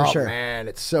 Yeah, for sure. Man,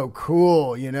 it's so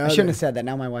cool. You know, I shouldn't have said that.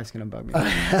 Now my wife's gonna bug me.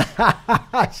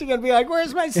 She's gonna be like,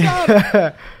 "Where's my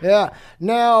son?" Yeah.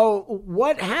 Now,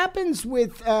 what happens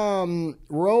with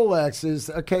Rolex is,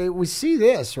 okay, we see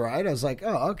this, right? I was like,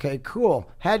 oh, okay, cool.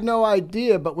 Had no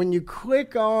idea, but when you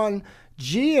click on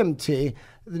GMT,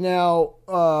 now,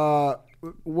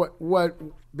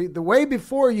 the way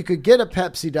before you could get a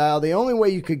Pepsi dial, the only way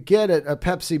you could get a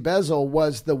Pepsi bezel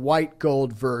was the white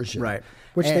gold version. Right.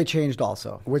 Which they changed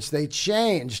also. Which they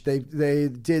changed. They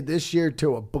did this year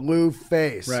to a blue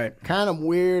face. Right. Kind of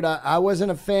weird. I wasn't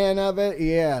a fan of it.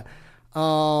 Yeah.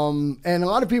 And a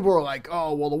lot of people are like,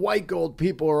 oh, well, the white gold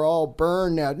people are all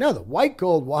burned now. No, the white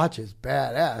gold watch is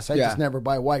badass. I just never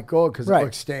buy white gold because it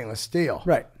looks stainless steel.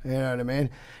 Right. You know what I mean?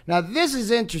 Now, this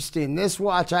is interesting. This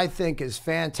watch, I think, is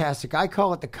fantastic. I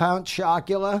call it the Count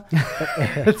Chocula.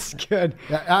 It's good.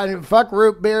 Fuck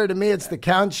root beer. To me, it's the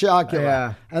Count Chocula.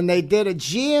 Yeah. And they did a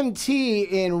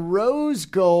GMT in rose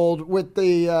gold with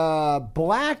the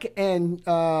black and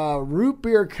root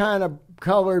beer kind of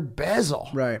colored bezel.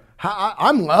 Right.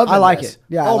 I'm loving I like this. it.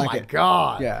 Yeah, oh I like my it.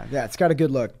 God. Yeah, it's got a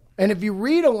good look. And if you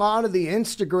read a lot of the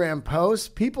Instagram posts,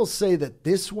 people say that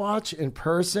this watch in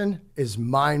person is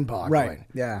mind-boggling. Right,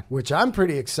 yeah. Which I'm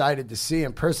pretty excited to see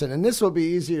in person. And this will be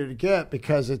easier to get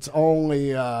because it's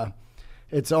only going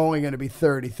to be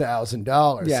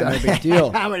 $30,000. Yeah, no big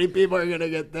deal. How many people are going to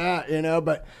get that, you know?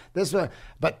 But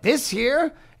this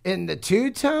here in the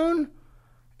two-tone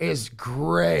is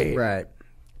great. Right.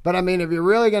 But I mean, if you're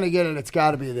really going to get it, it's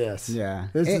got to be this. Yeah,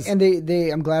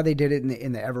 I'm glad they did it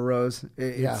in the Ever Rose.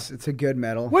 It's a good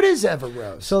metal. What is Ever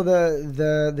Rose? So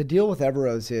the deal with Ever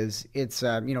Rose is it's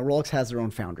Rolex has their own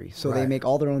foundry, so they make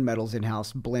all their own metals in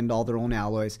house, blend all their own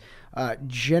alloys.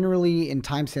 Generally, in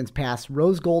time since past,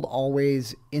 rose gold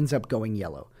always ends up going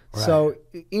yellow. Right. So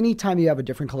anytime you have a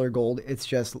different color gold, it's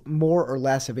just more or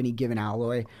less of any given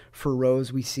alloy. For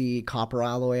rose, we see copper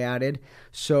alloy added.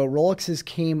 So Rolexes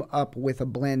came up with a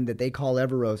blend that they call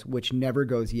Ever Rose, which never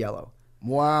goes yellow.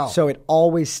 Wow. So it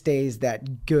always stays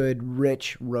that good,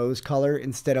 rich rose color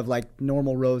instead of like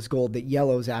normal rose gold that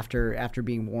yellows after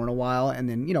being worn a while. And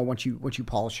then, once you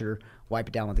polish or wipe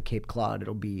it down with a Cape Cloud,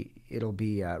 it'll be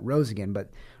rose again. But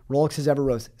Rolex's Ever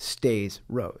Rose stays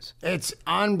rose. It's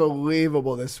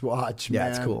unbelievable, this watch, man. Yeah,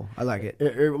 it's cool. I like it.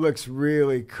 It looks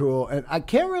really cool. And I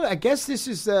guess this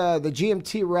is the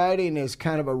GMT writing is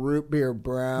kind of a root beer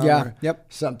brown or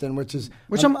something, which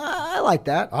I like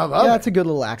that. I love it. Yeah, it's a good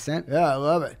little accent. Yeah, I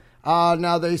love it.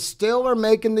 Now, they still are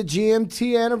making the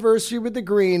GMT anniversary with the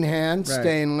green hand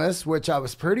stainless, which I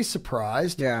was pretty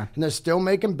surprised. Yeah. And they're still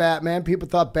making Batman. People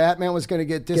thought Batman was going to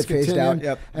get discontinued. phased out,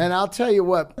 yep. And I'll tell you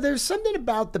what, there's something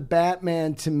about the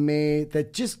Batman to me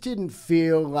that just didn't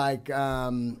feel like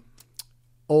old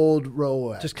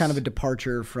Rolex. Just kind of a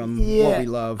departure from what we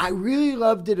love. I really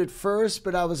loved it at first,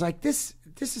 but I was like, this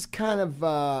is kind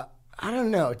of... I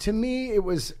don't know. To me,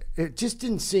 it just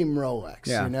didn't seem Rolex.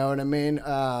 Yeah. You know what I mean?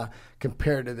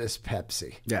 Compared to this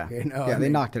Pepsi. Yeah. They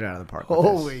knocked it out of the park.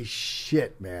 Holy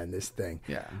shit, man, this thing.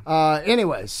 Yeah.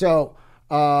 Anyway, so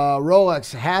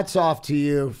Rolex, hats off to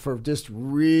you for just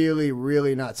really,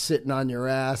 really not sitting on your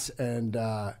ass and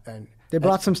they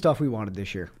brought some stuff we wanted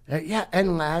this year.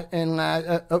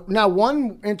 Now,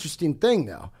 one interesting thing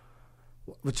though,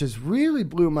 which has really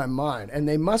blew my mind, and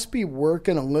they must be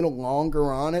working a little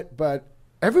longer on it, but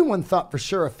everyone thought for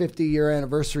sure a 50-year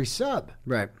anniversary sub.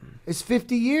 Right. It's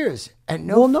 50 years. And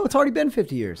no, it's already been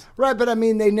 50 years. Right, but I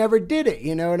mean, they never did it,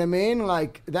 you know what I mean?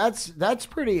 Like, that's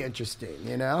pretty interesting,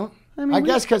 you know? I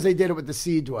guess because they did it with the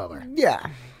Sea Dweller. Yeah.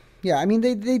 Yeah, I mean,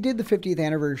 they did the 50th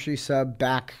anniversary sub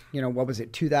back, what was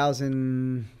it,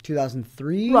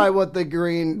 2003? Right, with the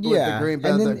green, and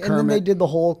then they did the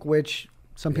Hulk, which...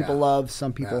 Some people love,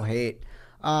 some people hate.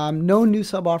 No new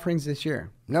sub offerings this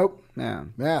year. Nope.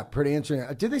 Yeah, pretty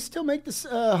interesting. Do they still make this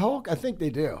Hulk? I think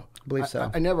they do. I believe so.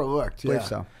 I never looked. Believe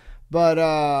so.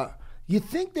 But you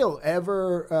think they'll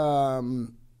ever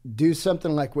do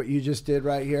something like what you just did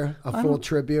right here? A full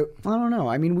tribute? I don't know.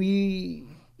 I mean,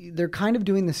 they're kind of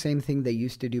doing the same thing they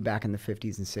used to do back in the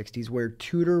 50s and 60s, where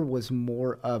Tudor was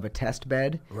more of a test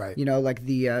bed. Right. Like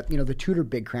the Tudor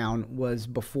Big Crown was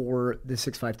before the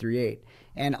 6538.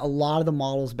 And a lot of the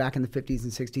models back in the 50s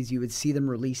and 60s, you would see them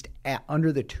released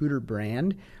under the Tudor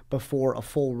brand before a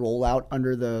full rollout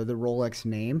under the Rolex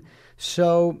name.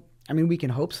 So, I mean, we can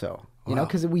hope so. You know,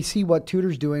 because we see what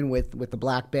Tudor's doing with the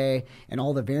Black Bay and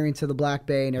all the variants of the Black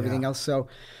Bay and everything else. So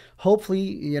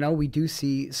hopefully, we do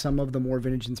see some of the more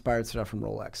vintage-inspired stuff from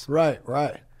Rolex. Right.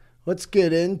 Let's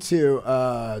get into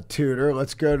Tudor.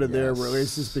 Let's go to their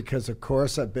releases because, of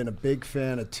course, I've been a big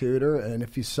fan of Tudor. And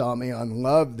if you saw me on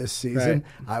Love this season,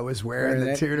 I was wearing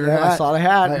the Tudor hat. I saw the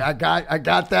hat. I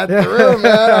got that through,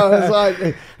 man. I was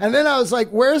like, and then I was like,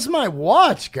 "Where's my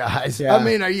watch, guys?" Yeah. I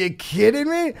mean, are you kidding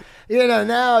me?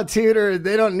 Now Tudor,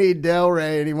 they don't need Del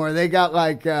Rey anymore. They got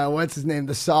like what's his name,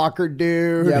 the soccer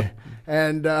dude. Yep.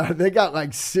 And they got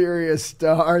like serious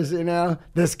stars.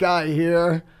 This guy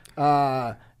here.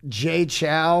 Jay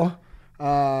Chow.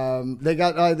 They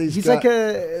got all these. He's like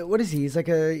a. What is he? He's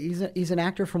an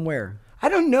actor from where? I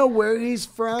don't know where he's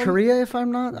from. Korea, if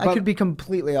I'm not. I could be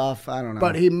completely off. I don't know.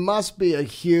 But he must be a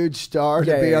huge star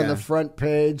to be on the front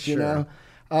page. You know.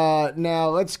 Now,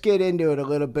 let's get into it a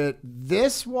little bit.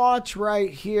 This watch right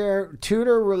here,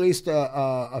 Tudor released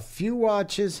a few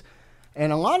watches,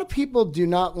 and a lot of people do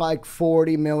not like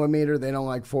 40 millimeter. They don't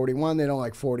like 41. They don't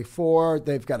like 44.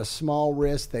 They've got a small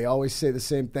wrist. They always say the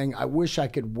same thing. I wish I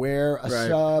could wear a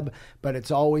sub, but it's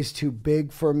always too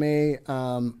big for me.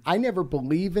 I never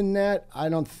believe in that. I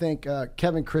don't think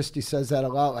Kevin Christie says that a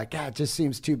lot. Like, it just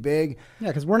seems too big. Yeah,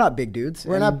 because we're not big dudes.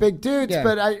 We're not big dudes,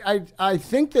 but I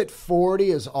think that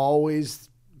 40 is always,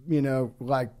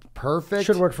 like perfect.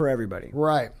 Should work for everybody.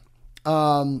 Right.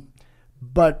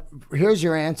 But here's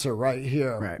your answer right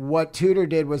here. Right. What Tudor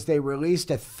did was they released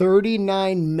a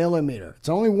 39 millimeter. It's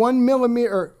only 1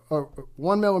 millimeter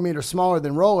smaller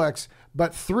than Rolex,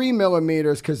 but 3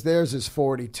 millimeters because theirs is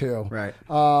 42. Right.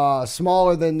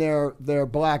 Smaller than their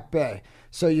Black Bay.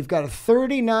 So you've got a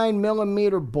 39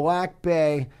 millimeter Black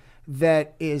Bay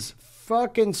that is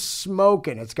fucking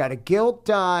smoking. It's got a gilt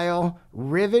dial,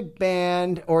 rivet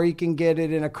band, or you can get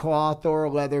it in a cloth or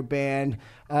a leather band.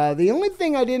 The only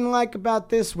thing I didn't like about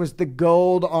this was the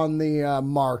gold on the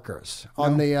markers,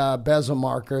 on the bezel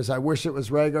markers. I wish it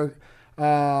was regular,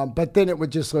 but then it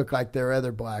would just look like their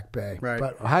other Black Bay. Right.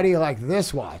 But how do you like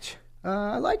this watch?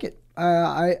 I like it.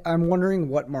 I'm wondering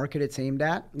what market it's aimed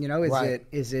at.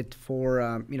 Is it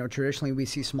for traditionally we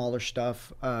see smaller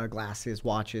stuff, glasses,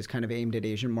 watches, kind of aimed at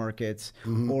Asian markets,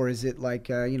 or is it like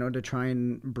to try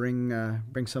and bring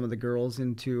some of the girls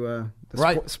into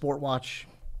the sport watch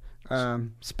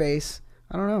space?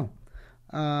 I don't know.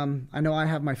 I know I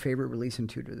have my favorite release in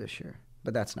Tudor this year,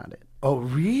 but that's not it. Oh,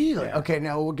 really? Yeah. Okay,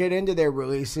 now we'll get into their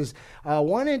releases.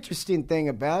 One interesting thing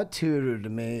about Tudor to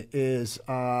me is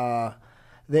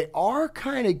they are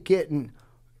kind of getting...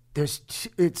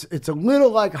 It's a little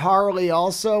like Harley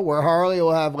also, where Harley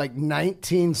will have like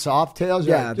 19 soft tails.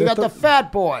 Yeah, you got the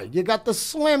fat boy, you got the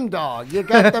slim dog, you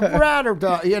got the ratter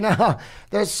dog.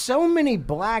 There's so many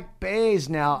Black Bays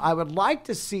now. I would like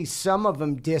to see some of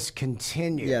them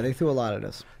discontinued. Yeah, they threw a lot at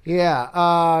us. Yeah.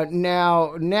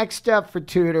 Now, next up for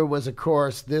Tudor was, of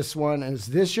course, this one. Is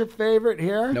this your favorite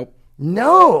here? Nope.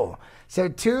 No. So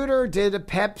Tudor did a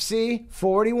Pepsi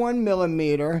 41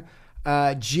 millimeter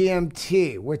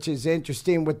GMT, which is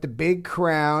interesting with the big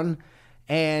crown.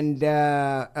 And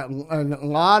a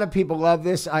lot of people love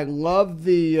this. I love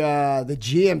the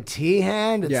GMT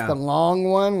hand. It's the long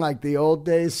one, like the old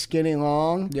days, skinny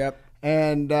long. Yep.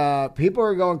 And people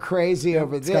are going crazy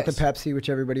over this. It's got the Pepsi, which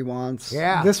everybody wants.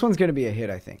 Yeah. This one's going to be a hit,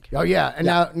 I think. Oh, yeah. And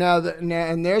now,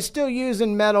 and they're still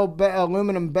using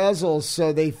aluminum bezels,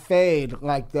 so they fade.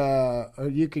 Like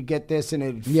you could get this and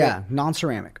it'd fade. Yeah,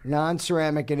 non-ceramic.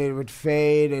 Non-ceramic, and it would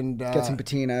fade. And get some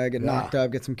patina, get knocked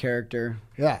up, get some character.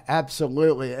 Yeah,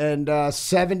 absolutely. And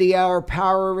 70-hour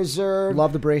power reserve.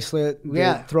 Love the bracelet.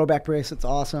 The throwback bracelet's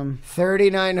awesome.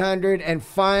 3,900. And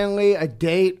finally, a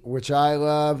date, which I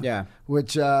love. Yeah.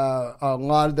 Which a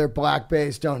lot of their Black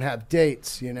Bays don't have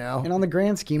dates, And on the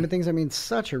grand scheme of things, I mean,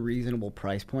 such a reasonable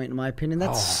price point, in my opinion.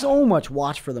 That's so much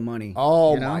watch for the money.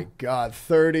 Oh, my God.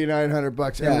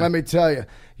 $3,900. Yeah. And let me tell you,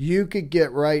 you could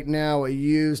get right now a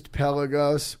used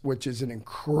Pelagos, which is an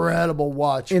incredible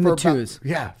watch. In the twos.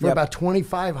 For about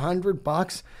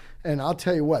 $2,500. And I'll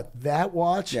tell you what, that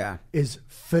watch is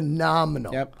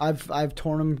phenomenal. Yep, I've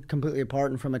torn them completely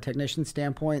apart, and from a technician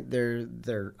standpoint,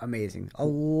 they're amazing. A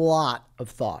lot of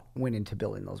thought went into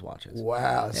building those watches.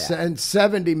 Wow, and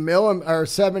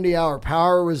 70-hour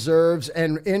power reserves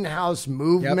and in-house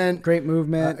movement. Yep. Great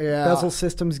movement. Bezel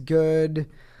system's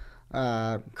good.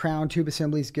 Crown tube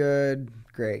assembly's good.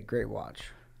 Great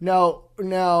watch. No,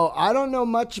 I don't know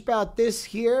much about this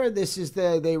here. This is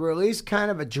they released kind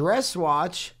of a dress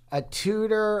watch. A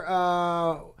Tudor,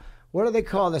 what do they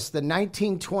call this? The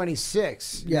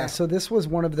 1926. Yeah, so this was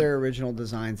one of their original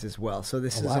designs as well. So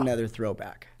this is another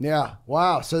throwback. Yeah,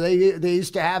 wow. So they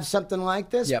used to have something like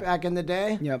this back in the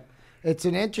day? Yep. It's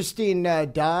an interesting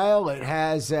dial. It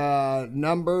has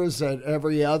numbers at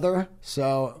every other.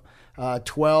 So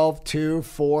 12, 2,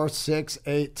 4, 6,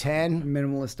 8, 10.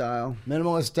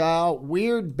 Minimalist dial.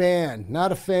 Weird band.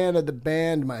 Not a fan of the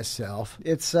band myself.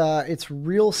 It's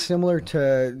real similar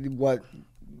to what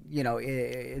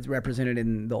is represented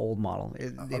in the old model.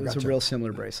 It was a real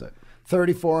similar bracelet.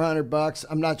 $3,400.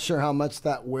 I'm not sure how much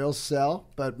that will sell,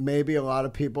 but maybe a lot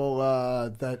of people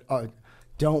that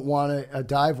don't want a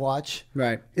dive watch.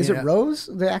 Right. Is it rose?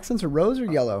 The accents are rose or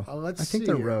yellow? I think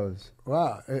they're rose.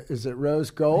 Wow. Is it rose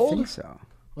gold? I think so.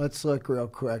 Let's look real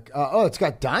quick. It's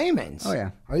got diamonds. Oh, yeah.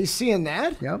 Are you seeing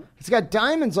that? Yep. It's got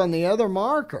diamonds on the other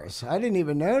markers. I didn't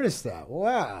even notice that.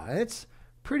 Wow. It's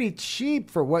pretty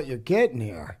cheap for what you're getting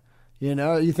here.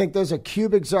 You think those are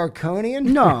cubic zirconian?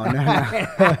 No.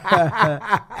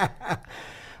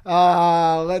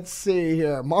 Let's see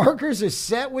here. Markers are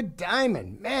set with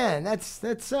diamond. Man, that's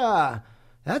kind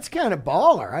of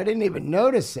baller. I didn't even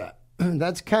notice that.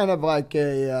 That's kind of like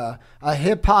a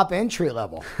hip hop entry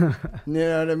level. You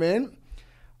know what I mean?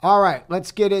 All right,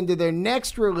 let's get into their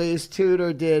next release.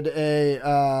 Tudor did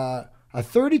a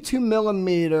 32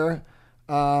 millimeter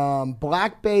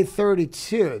Black Bay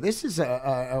 32. This is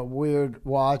a weird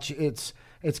watch. It's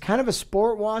kind of a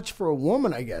sport watch for a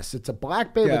woman, I guess. It's a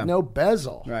Black Bay with no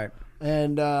bezel. Right.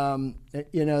 And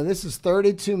this is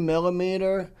 32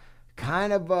 millimeter,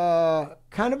 kind of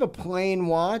a plain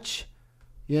watch.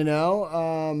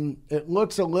 It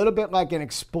looks a little bit like an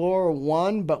Explorer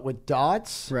 1, but with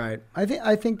dots. Right.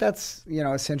 I think that's,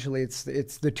 essentially it's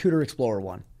the Tudor Explorer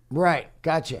 1. Right.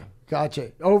 Gotcha.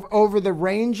 Over the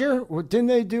Ranger? Didn't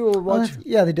they do a watch?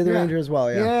 Yeah, they did the Ranger as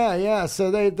well, yeah. Yeah. So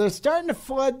they're starting to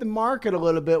flood the market a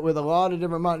little bit with a lot of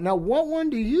different models. Now, what one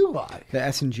do you like? The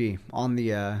S&G on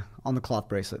the cloth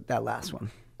bracelet, that last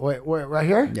one. Wait, right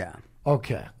here? Yeah.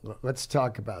 Okay. Let's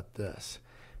talk about this.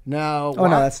 Now, no,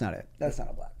 that's not it. That's not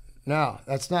a black. No,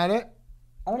 that's not it?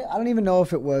 I don't even know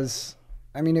if it was.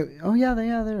 I mean,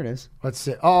 there it is. Let's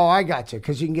see. Oh, I got you,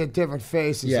 because you can get different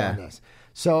faces on this.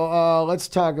 So let's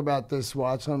talk about this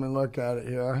watch. Let me look at it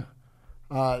here.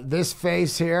 This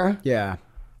face here. Yeah.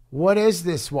 What is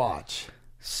this watch?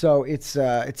 So it's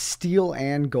steel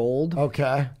and gold.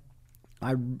 Okay.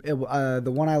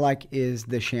 The one I like is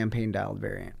the champagne dialed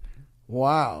variant.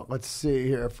 Wow. Let's see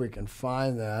here if we can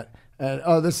find that.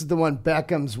 And this is the one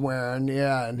Beckham's wearing.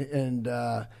 Yeah, and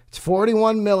it's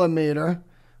 41 millimeter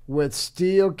with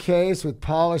steel case with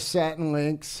polished satin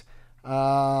links.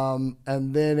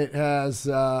 And then it has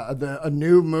a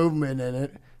new movement in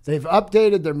it. They've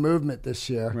updated their movement this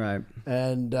year. Right.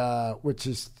 And which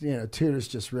is, Tudor's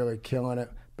just really killing it.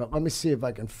 But let me see if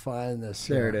I can find this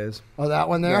here. There it is. Oh, that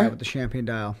one there? Yeah, with the champagne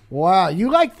dial. Wow,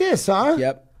 you like this, huh?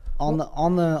 Yep. On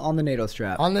the NATO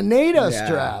strap. On the NATO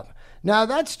strap. Now,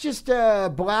 that's just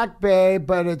a Black Bay,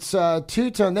 but it's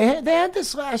two-tone. They had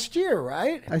this last year,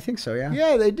 right? I think so, yeah.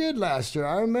 Yeah, they did last year.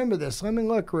 I remember this. Let me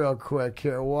look real quick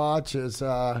here. Watches.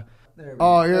 There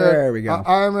we go.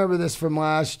 I remember this from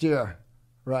last year.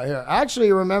 Right here. Actually,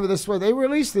 you remember this one? They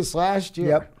released this last year.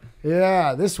 Yep.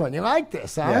 Yeah, this one. You like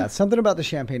this, huh? Yeah, something about the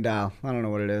champagne dial. I don't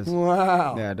know what it is.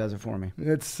 Wow. Yeah, it does it for me.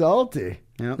 It's salty.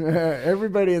 Yep.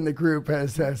 Everybody in the group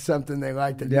has something they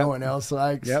like that no one else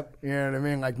likes. Yep. You know what I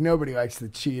mean? Like, nobody likes the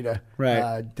cheetah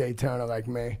Daytona like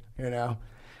me,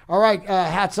 All right,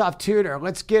 hats off Tudor.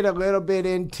 Let's get a little bit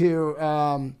into,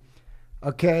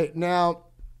 now,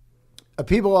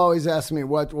 people always ask me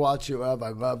what watch you love. I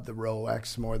love the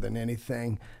Rolex more than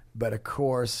anything. But, of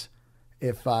course,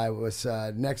 if I was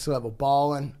next level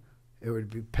balling, it would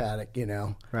be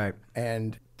Patek, Right.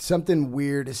 And something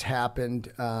weird has happened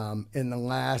in the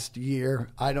last year.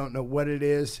 I don't know what it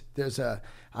is.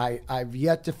 I've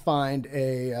yet to find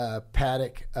a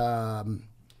Patek,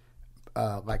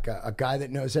 like a guy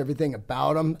that knows everything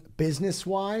about them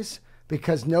business-wise,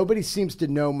 because nobody seems to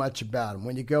know much about them.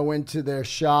 When you go into their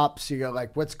shops, you go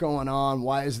like, what's going on?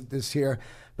 Why isn't this here?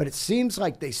 But it seems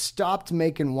like they stopped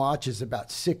making watches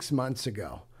about 6 months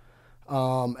ago.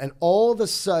 And all of a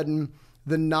sudden,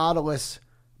 the Nautilus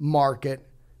market,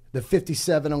 the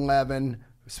 5711,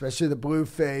 especially the blue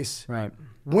face,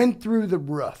 went through the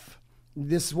roof.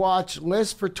 This watch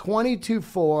lists for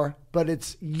 $22,400, but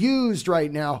it's used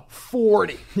right now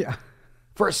 $40. Yeah.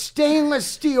 For a stainless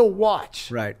steel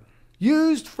watch. Right.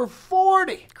 Used for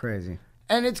 $40. Crazy.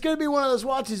 And it's going to be one of those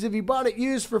watches, if you bought it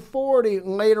used for $40,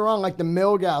 and later on, like the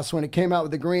Milgauss, when it came out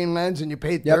with the green lens and you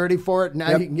paid $30 for it,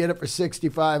 now you can get it for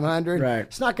 $6,500. Right.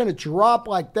 It's not going to drop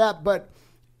like that, but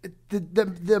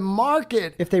the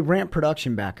market... If they ramp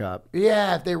production back up.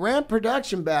 Yeah, if they ramp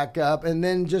production back up and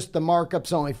then just the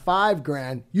markup's only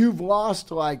 $5,000, you've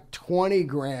lost like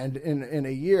 $20,000 in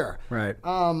a year. Right.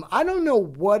 I don't know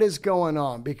what is going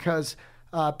on, because...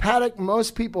 Patek,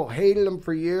 most people hated them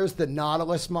for years. The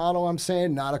Nautilus model, I'm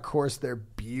saying, not, of course, they're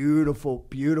beautiful,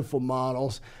 beautiful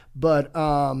models, but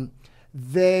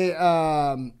they,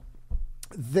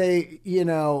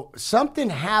 something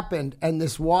happened and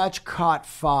this watch caught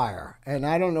fire, and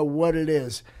I don't know what it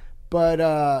is,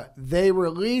 but they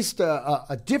released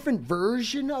a different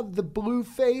version of the blue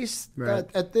face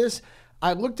at this.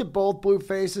 I looked at both blue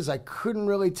faces. I couldn't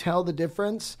really tell the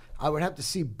difference. I would have to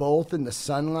see both in the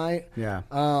sunlight. Yeah.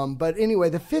 But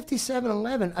anyway, the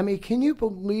 5711, I mean, can you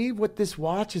believe what this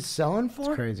watch is selling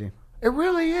for? It's crazy. It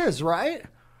really is, right?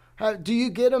 Do you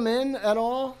get them in at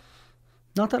all?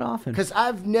 Not that often. Because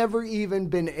I've never even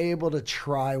been able to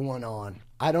try one on.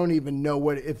 I don't even know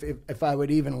if I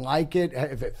would even like it,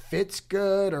 if it fits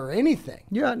good or anything.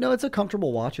 Yeah, no, it's a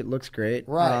comfortable watch. It looks great.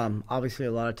 Right. Obviously,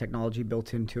 a lot of technology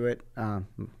built into it.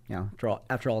 After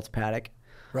all, it's Patek.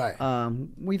 Right.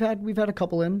 We've had a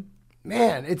couple in.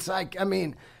 Man, it's like, I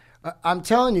mean, I'm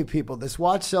telling you, people, this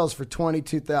watch sells for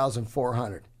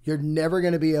 $22,400. You're never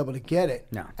going to be able to get it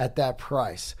at that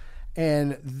price.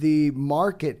 And the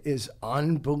market is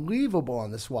unbelievable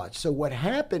on this watch. So what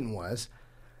happened was,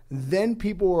 then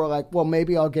people were like, well,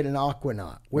 maybe I'll get an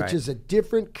Aquanaut, which is a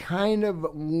different kind of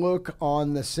look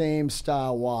on the same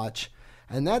style watch.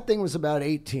 And that thing was about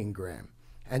 18 grand.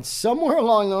 And somewhere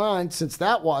along the line, since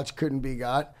that watch couldn't be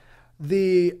got,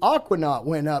 the Aquanaut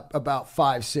went up about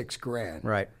 5-6 grand.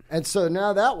 Right. And so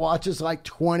now that watch is like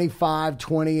 25,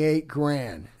 28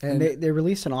 grand. And they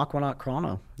released an Aquanaut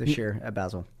Chrono this year at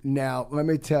Basel. Now, let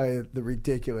me tell you the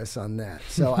ridiculous on that.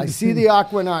 So I see the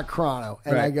Aquanaut Chrono,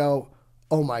 and I go,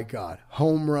 oh my God,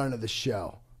 home run of the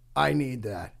show. I need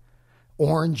that.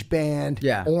 Orange band,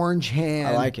 orange hand.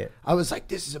 I like it. I was like,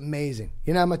 this is amazing.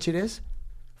 You know how much it is?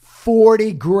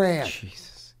 40 grand.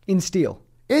 Jesus. In steel.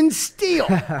 In steel.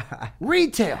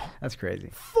 Retail. That's crazy.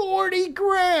 40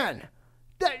 grand.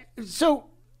 So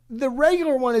the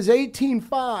regular one is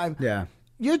 18.5. Yeah.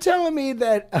 You're telling me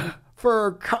that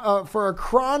for a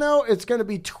chrono, it's going to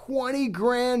be 20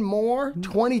 grand more,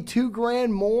 22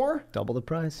 grand more? Double the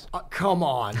price. Come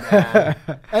on, man.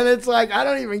 And it's like, I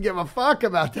don't even give a fuck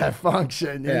about that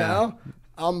function, you know?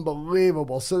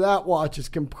 Unbelievable. So that watch is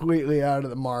completely out of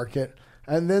the market.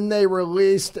 And then they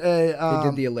released they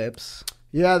did the Ellipse.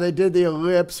 Yeah, they did the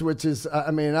Ellipse, which is, I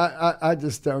mean, I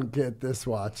just don't get this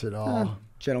watch at all.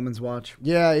 Gentleman's watch.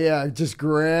 Yeah, just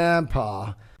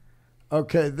grandpa.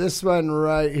 Okay, this one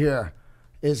right here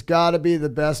has got to be the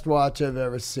best watch I've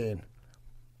ever seen.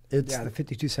 It's the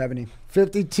 5270.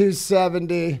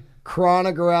 5270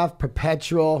 chronograph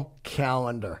perpetual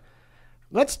calendar.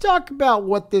 Let's talk about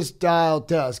what this dial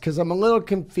does, because I'm a little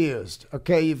confused.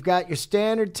 Okay, you've got your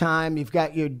standard time. You've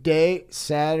got your date,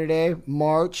 Saturday,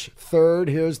 March 3rd.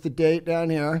 Here's the date down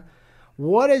here.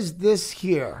 What is this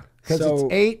here? Because it's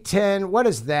 8:10. What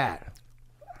is that?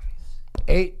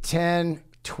 8:10,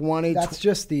 20. That's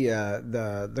just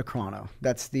the chrono.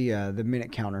 That's the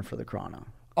minute counter for the chrono.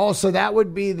 Oh, so that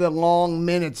would be the long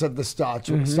minutes of the stopwatch.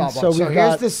 So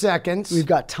here's the seconds. We've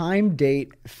got time,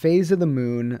 date, phase of the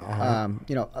moon, a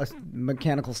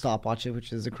mechanical stopwatch,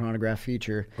 which is a chronograph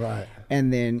feature. Right.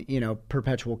 And then,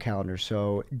 perpetual calendar.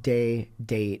 So day,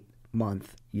 date,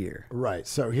 month, year. Right.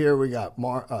 So here we got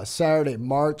Saturday,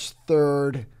 March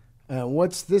 3rd. And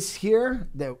what's this here?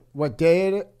 What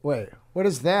day? Wait, what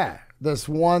is that? This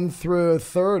 1 through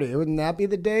 30. Wouldn't that be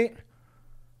the date?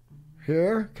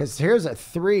 Here? Because here's a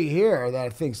 3 here that I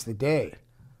think's the date.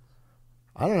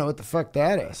 I don't know what the fuck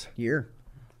that is. Year.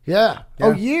 Yeah.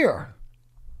 Oh, year.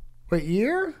 Wait,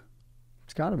 year?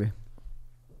 It's got to be.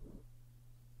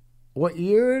 What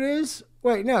year it is?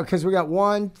 Wait, no, because we got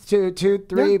 1, 2,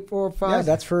 3, 4, 5. Yeah,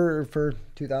 that's for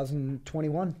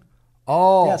 2021.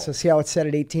 Oh. Yeah, so see how it's set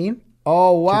at 18?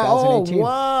 Oh, wow. 2018. Oh,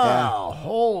 wow. Yeah.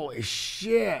 Holy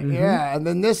shit. Yeah. And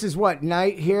then this is what,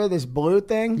 night here, this blue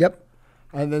thing? Yep.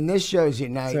 And then this shows you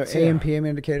night. So AM, PM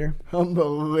indicator.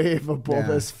 Unbelievable,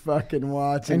 this fucking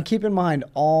watch. And keep in mind,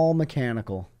 all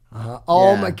mechanical.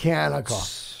 All mechanical.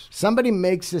 Somebody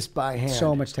makes this by hand.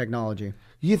 So much technology.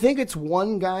 You think it's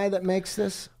one guy that makes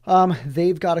this?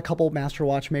 They've got a couple master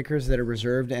watchmakers that are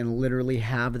reserved and literally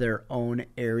have their own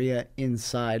area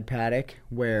inside Patek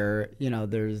where,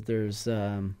 there's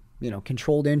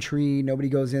controlled entry. Nobody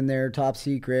goes in there. Top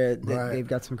secret. They've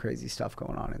got some crazy stuff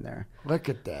going on in there. Look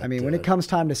at that. I mean, when it comes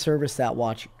time to service that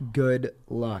watch, good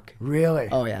luck. Really?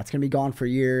 Oh, yeah. It's going to be gone for a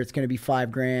year. It's going to be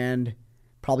 $5 grand,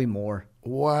 probably more.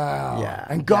 Wow. Yeah.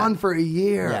 And gone for a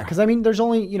year. Yeah. Because, I mean, there's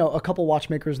only, a couple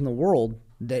watchmakers in the world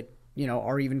that,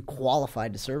 are even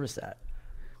qualified to service that.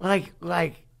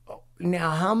 Like,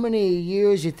 now, how many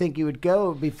years you think you would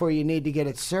go before you need to get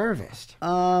it serviced?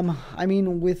 I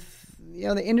mean, with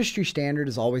the industry standard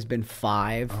has always been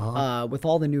 5. With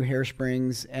all the new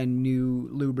hairsprings and new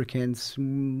lubricants,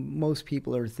 most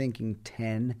people are thinking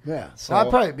 10. Yeah, so I'd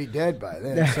probably be dead by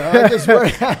then. So I just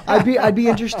I'd be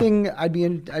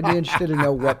interested to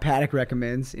know what Patek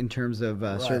recommends in terms of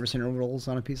service intervals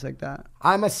on a piece like that.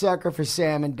 I'm a sucker for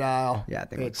salmon dial. Yeah, I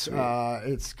think it's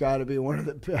got to be one of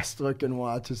the best looking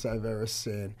watches I've ever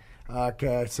seen.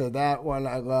 Okay, so that one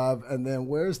I love. And then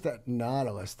where's that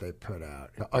Nautilus they put out?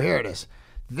 Oh, here it is.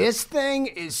 This thing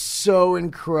is so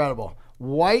incredible.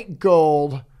 White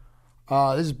gold.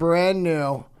 This is brand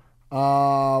new.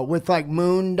 With like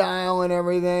moon dial and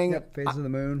everything. Yep, phase of the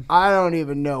moon. I don't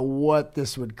even know what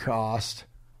this would cost.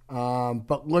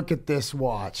 But look at this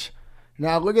watch.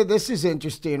 Now, look at this is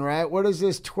interesting, right? What is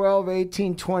this 12,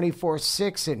 18, 24,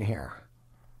 6 in here?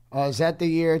 Oh, is that the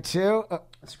year too?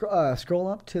 Scroll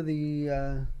up to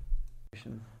the...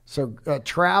 So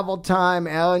travel time,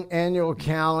 annual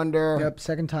calendar. Yep,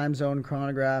 second time zone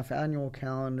chronograph, annual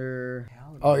calendar.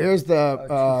 Oh, here's the...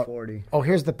 240.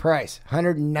 Here's the price.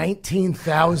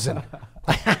 $119,000.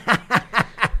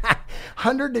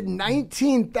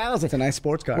 $119,000. It's a nice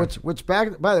sports car. Which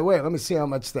back, by the way, let me see how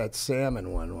much that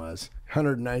salmon one was.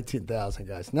 $119,000,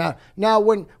 guys. Now,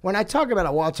 when I talk about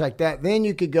a watch like that, then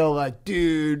you could go like,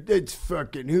 dude, it's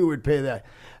fucking, who would pay that?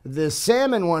 The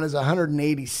salmon one is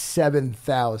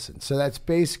 $187,000. So that's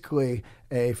basically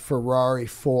a Ferrari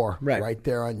 4 right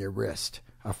there on your wrist.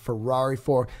 A Ferrari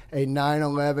 4, a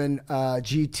 911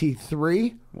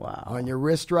 GT3 on your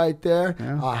wrist right there.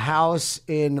 Yeah. A house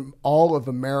in all of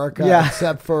America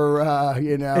except for,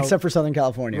 except for Southern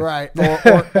California. Right,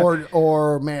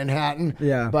 or Manhattan.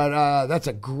 Yeah. But that's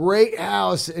a great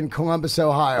house in Columbus,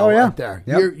 Ohio right there.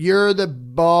 Yep. You're the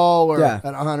baller at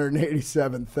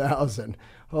 $187,000.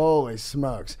 Holy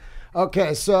smokes.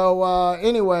 Okay, so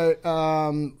anyway,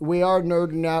 we are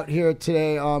nerding out here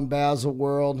today on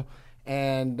Baselworld.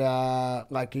 And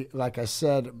like I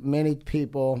said, many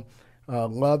people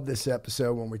love this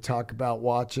episode when we talk about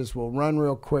watches. We'll run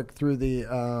real quick through the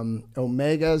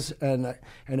Omegas, and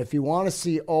if you want to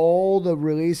see all the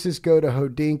releases, go to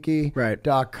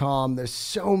Hodinkee.com. There's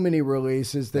so many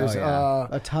releases. There's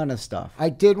a ton of stuff. I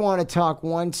did want to talk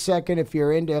 1 second. If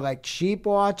you're into like cheap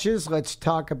watches, let's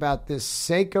talk about this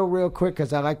Seiko real quick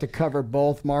because I like to cover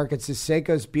both markets. This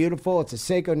Seiko's beautiful. It's a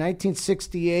Seiko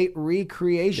 1968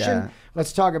 recreation. Yeah.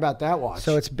 Let's talk about that watch.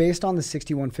 So it's based on the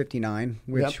 6159,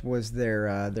 which was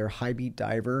their high beat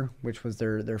diver, which was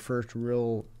their first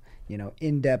real,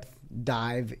 in-depth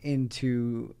dive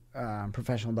into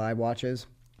professional dive watches.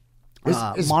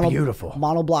 It's beautiful.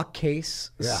 Monoblock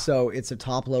case. Yeah. So it's a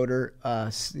top loader.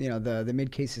 The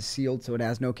mid case is sealed, so it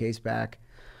has no case back.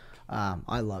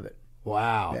 I love it.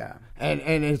 Wow. Yeah.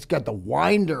 And it's got the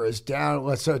winder is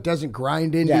down so it doesn't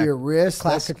grind into your wrist.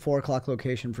 Classic 4 o'clock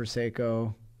location for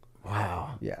Seiko.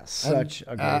 Wow. Yeah, such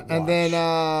a great watch. And then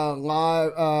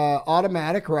live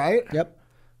automatic, right? Yep.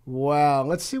 Wow.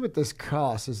 Let's see what this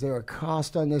costs. Is there a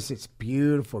cost on this? It's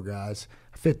beautiful, guys.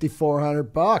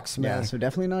 $5,400, man. Yeah, so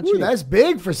definitely not cheap. That's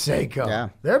big for Seiko. Yeah.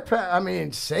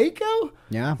 Seiko?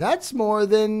 Yeah. That's more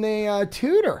than the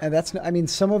Tudor. And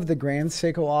some of the grand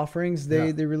Seiko offerings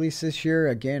they released this year,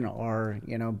 again, are,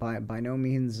 by no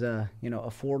means,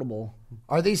 affordable.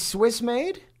 Are these Swiss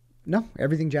made? No,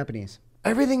 everything Japanese.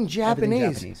 Everything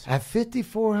Japanese at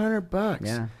 $5,400.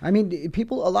 Yeah, a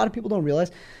lot of people don't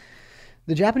realize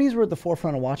the Japanese were at the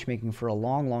forefront of watchmaking for a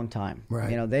long, long time.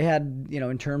 Right. They had,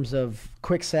 in terms of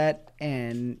quick set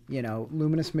and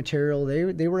luminous material,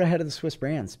 they were ahead of the Swiss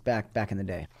brands back in the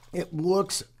day. It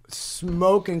looks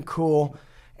smoking cool,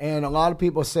 and a lot of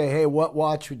people say, "Hey, what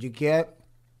watch would you get?"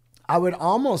 I would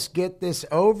almost get this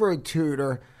over a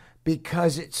Tudor.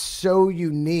 Because it's so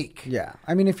unique. Yeah.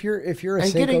 If you're a Seiko guy.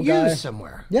 And get it used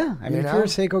somewhere. Yeah. If you're a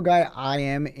Seiko guy, I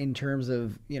am in terms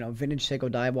of, vintage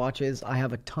Seiko dive watches. I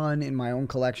have a ton in my own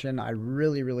collection. I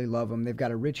really, really love them. They've got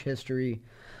a rich history.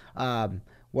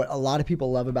 What a lot of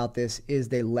people love about this is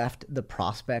they left the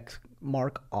Prospex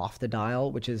mark off the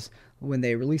dial, which is when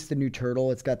they released the new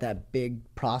Turtle, it's got that big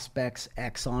Prospex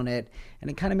X on it, and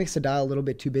it kind of makes the dial a little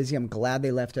bit too busy. I'm glad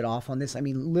they left it off on this.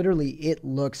 Literally, it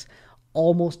looks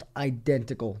almost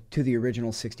identical to the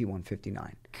original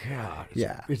 6159. God,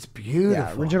 it's beautiful.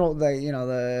 Yeah, original,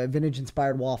 the vintage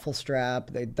inspired waffle strap,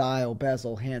 the dial,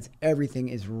 bezel, hands, everything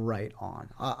is right on.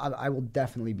 I will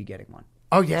definitely be getting one.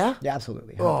 Oh, yeah? Yeah,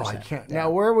 absolutely. 100%. Oh, I can't. Yeah. Now,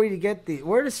 where would you get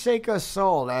where does Seiko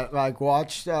sold? At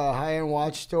high-end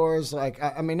watch stores? Not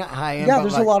high-end, yeah,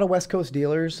 there's a lot of West Coast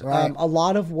dealers. Right. A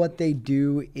lot of what they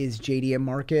do is JDM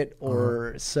market,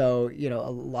 or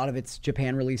a lot of it's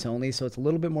Japan release only, so it's a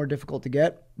little bit more difficult to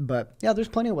get. But yeah, there's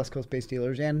plenty of West Coast based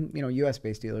dealers and US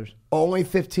based dealers. Only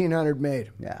 1,500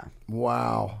 made. Yeah.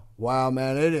 Wow,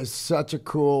 man, it is such a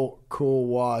cool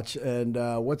watch. And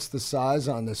what's the size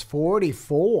on this?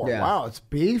 44. Yeah. Wow, it's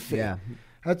beefy. Yeah.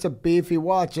 That's a beefy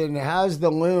watch. And how's the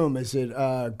loom? Is it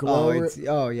glow? It's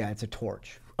a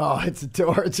torch. Oh, it's a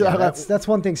torch. Yeah, that's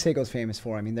one thing Seiko's famous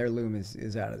for. Their loom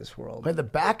is out of this world. But the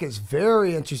back is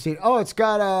very interesting. Oh, it's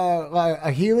got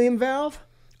a helium valve?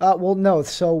 Well, no.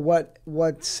 So what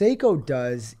Seiko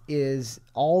does is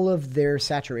all of their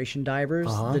saturation divers,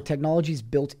 the technology's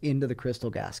built into the crystal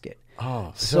gasket.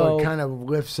 Oh, so it kind of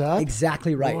lifts up?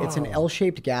 Exactly right. Whoa. It's an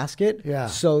L-shaped gasket. Yeah.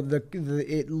 So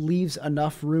it leaves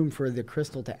enough room for the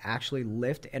crystal to actually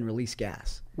lift and release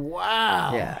gas.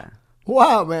 Wow. Yeah.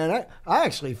 Wow, man. I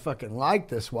actually fucking like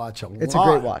this watch a lot. It's a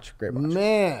great watch. Great watch.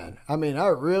 Man, I mean, I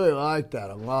really like that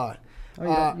a lot.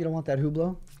 Oh, you don't want that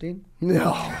Hublot, Dean?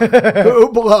 No.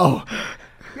 Hublot.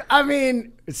 I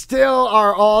mean, still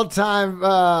our all-time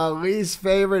least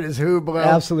favorite is Hublot.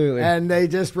 Absolutely. And they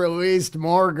just released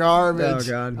more garbage.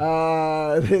 Oh,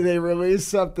 God. They released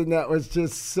something that was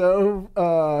just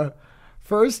so...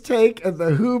 first take of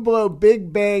the Hublot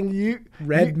Big Bang.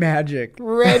 Red Magic.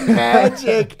 Red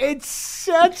Magic. It's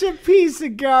such a piece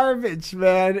of garbage,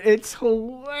 man. It's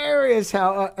hilarious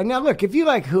how... now, look, if you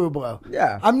like Hublot,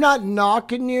 Yeah. I'm not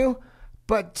knocking you,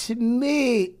 but to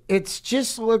me, it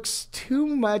just looks too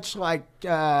much like...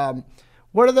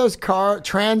 what are those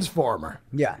Transformer.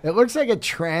 Yeah. It looks like a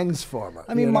Transformer.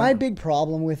 I mean, you know? my big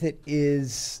problem with it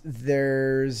is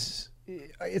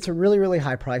it's a really, really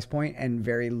high price point and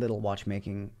very little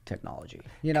watchmaking technology.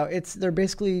 You know, they're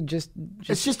basically just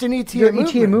It's just an ETA they're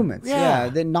movement. ETA movements. Yeah.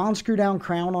 The non-screw down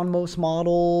crown on most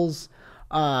models.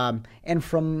 And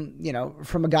from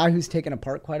a guy who's taken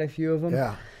apart quite a few of them.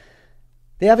 Yeah.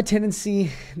 They have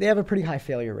a pretty high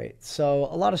failure rate. So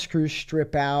a lot of screws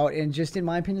strip out, and just in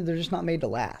my opinion, they're just not made to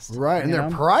last. Right, and you they're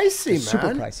know? pricey, man.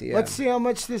 Super pricey, yeah. Let's see how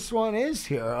much this one is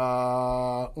here.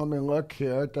 Let me look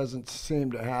here. It doesn't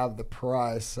seem to have the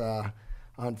price,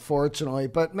 unfortunately.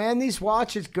 But, man, these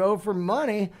watches go for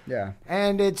money. Yeah.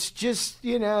 And it's just,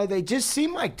 they just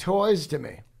seem like toys to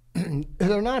me.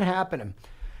 They're not happening.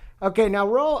 Okay, now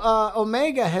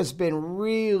Omega has been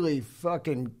really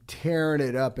fucking tearing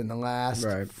it up in the last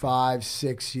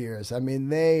 5-6 years. I mean,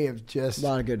 they have just... A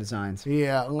lot of good designs.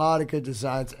 Yeah, a lot of good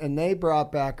designs. And they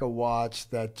brought back a watch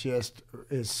that just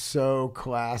is so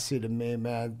classy to me,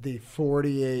 man. The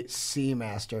 48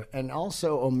 Seamaster. And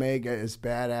also Omega is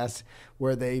badass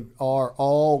where they are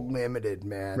all limited,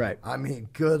 man. Right. I mean,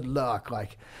 good luck.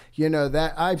 Like,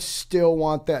 that I still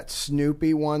want that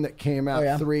Snoopy one that came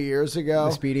out 3 years ago.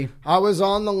 The Speedy. I was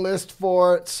on the list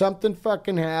for it. Something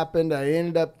fucking happened. I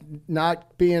ended up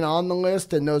not being on the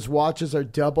list, and those watches are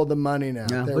double the money now.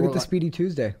 Yeah, look at the Speedy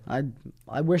Tuesday.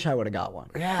 I wish I would have got one.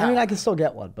 Yeah. I mean, I can still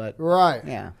get one, but... Right.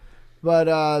 Yeah.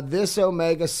 But this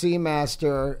Omega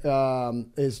Seamaster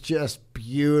is just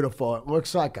beautiful. It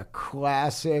looks like a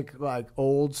classic, like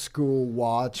old school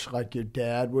watch, like your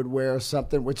dad would wear or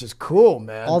something, which is cool,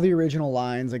 man. All the original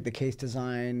lines, like the case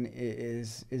design,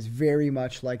 is very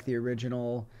much like the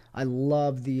original. I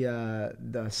love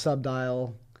the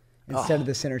subdial instead of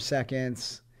the center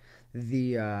seconds.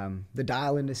 The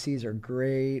dial indices are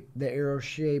great. The arrow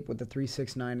shape with the 3,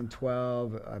 6, 9, and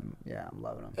 12. I'm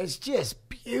loving them. It's just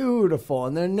beautiful,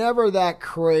 and they're never that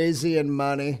crazy in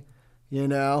money,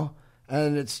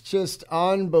 And it's just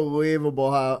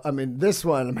unbelievable how, I mean, this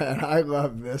one, man, I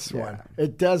love this one.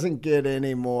 It doesn't get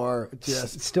any more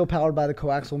just... It's still powered by the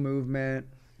coaxial movement.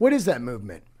 What is that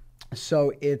movement?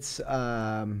 So it's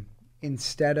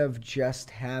instead of just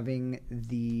having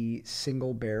the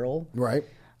single barrel... Right.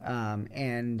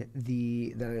 And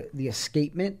the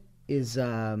escapement is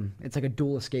it's like a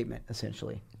dual escapement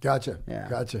essentially. Gotcha. Yeah.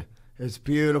 Gotcha. It's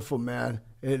beautiful, man.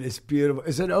 It is beautiful.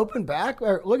 Is it open back?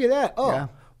 Look at that. Oh, yeah.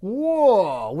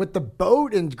 Whoa! With the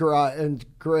boat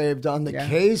engraved on the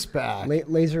case back.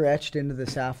 Laser etched into the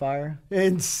sapphire.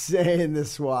 Insane,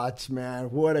 this watch,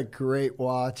 man. What a great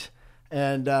watch.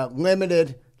 And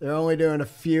limited. They're only doing a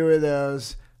few of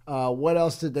those. What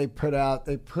else did they put out?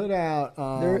 They put out...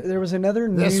 there was another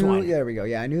new... This one. Yeah, there we go.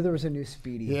 Yeah, I knew there was a new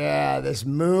Speedy. Yeah, this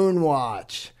moon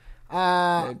watch.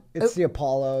 It's the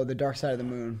Apollo, the dark side of the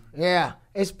moon. Yeah.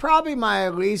 It's probably my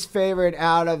least favorite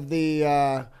out of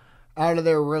their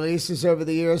releases over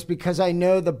the years because I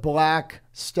know the black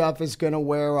stuff is going to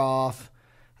wear off.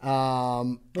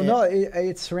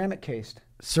 It's ceramic cased.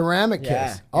 Ceramic case.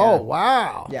 Yeah. Oh,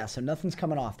 wow. Yeah, so nothing's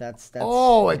coming off. That's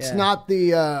it's not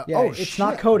the... it's shit.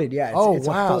 not coated. Yeah, it's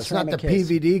wow. a full It's not the ceramic case.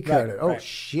 PVD coated. Right.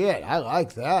 Shit. I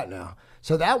like that now.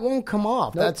 So that won't come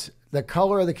off. Nope. That's the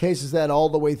color of the case is that all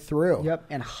the way through. Yep,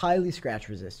 and highly scratch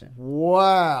resistant.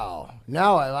 Wow.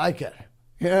 Now I like it.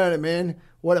 You know what I mean?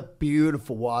 What a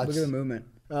beautiful watch. Look at the movement.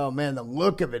 Oh, man, the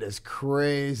look of it is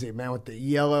crazy, man, with the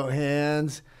yellow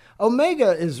hands.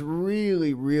 Omega is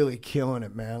really, really killing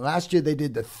it, man. Last year they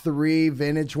did the 3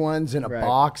 vintage ones in a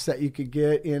box that you could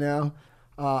get,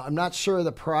 I'm not sure of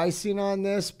the pricing on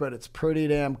this, but it's pretty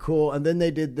damn cool. And then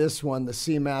they did this one, the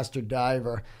Seamaster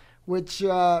Diver, which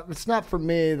it's not for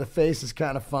me. The face is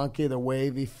kind of funky, the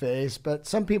wavy face, but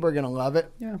some people are going to love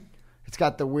it. Yeah. It's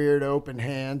got the weird open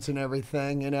hands and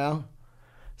everything,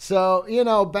 So,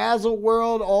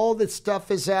 Baselworld, all this stuff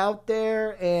is out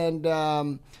there,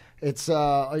 and It's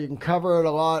you can cover it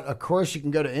a lot. Of course, you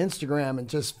can go to Instagram and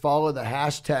just follow the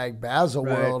hashtag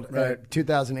Baselworld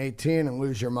 2018 and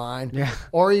lose your mind. Yeah.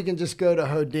 Or you can just go to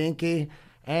Hodinkee.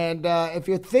 And if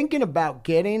you're thinking about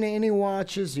getting any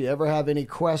watches, you ever have any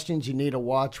questions, you need a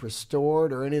watch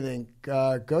restored or anything,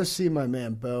 go see my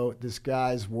man, Beau. This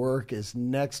guy's work is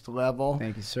next level.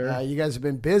 Thank you, sir. You guys have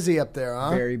been busy up there,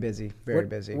 huh? Very busy. Very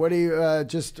busy. What do you,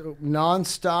 just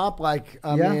nonstop? Like,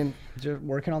 I mean... Just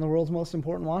working on the world's most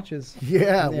important watches.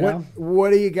 Yeah.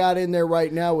 What do you got in there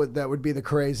right now that would be the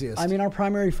craziest? I mean, our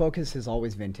primary focus is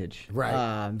always vintage.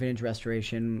 Right. Vintage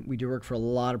restoration. We do work for a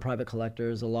lot of private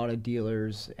collectors, a lot of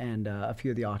dealers, and a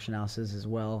few of the auction houses as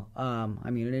well. I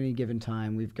mean, at any given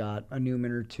time, we've got a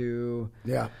Newman or two.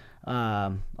 Yeah.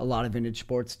 A lot of vintage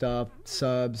sports stuff,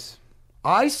 subs.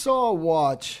 I saw a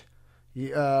watch.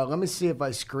 Let me see if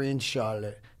I screenshotted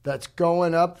it. That's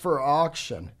going up for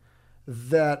auction.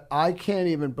 That I can't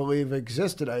even believe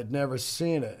existed. I'd never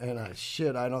seen it, and I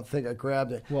don't think I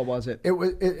grabbed it. What was it?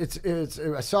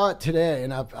 I saw it today,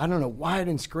 and I don't know why I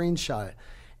didn't screenshot it.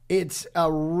 It's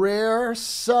a rare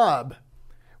sub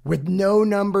with no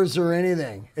numbers or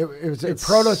anything. It's a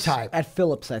prototype at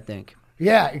Philippe, I think.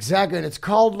 Yeah, exactly, and it's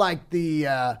called like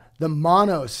the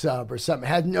mono sub or something.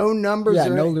 It had no numbers. Yeah,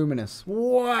 no luminous.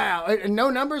 Wow, no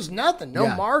numbers, nothing,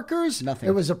 no markers, nothing.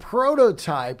 It was a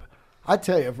prototype. I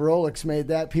tell you, if Rolex made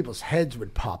that, people's heads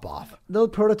would pop off. Those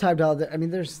prototyped out there. I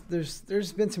mean, there's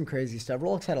been some crazy stuff.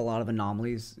 Rolex had a lot of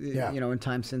anomalies, in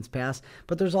time since past.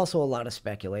 But there's also a lot of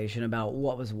speculation about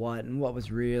what was what and what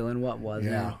was real and what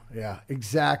wasn't. Yeah,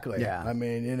 exactly. Yeah. I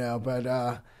mean,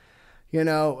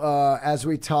 as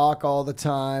we talk all the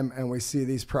time and we see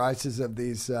these prices of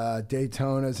these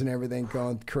Daytonas and everything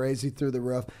going crazy through the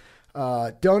roof,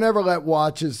 don't ever let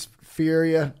watches fear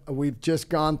you. We've just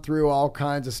gone through all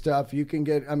kinds of stuff. You can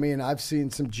get, I've seen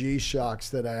some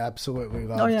G-Shocks that I absolutely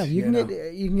love. Oh yeah, you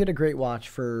can get a great watch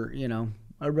for,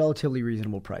 a relatively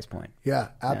reasonable price point. Yeah,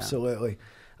 absolutely.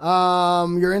 Yeah.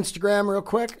 Your Instagram real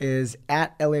quick is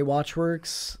at LA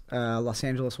Watchworks,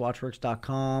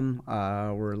 LosAngelesWatchworks.com.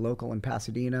 We're local in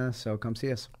Pasadena, so come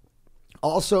see us.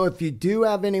 Also, if you do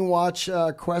have any watch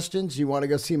questions, you want to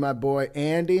go see my boy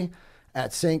Andy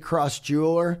at St. Cross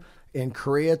Jeweler in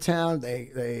Koreatown.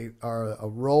 They are a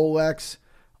Rolex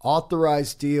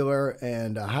authorized dealer,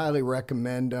 and I highly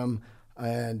recommend them.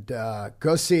 And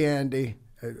go see Andy.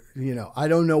 I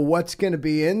don't know what's going to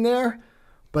be in there,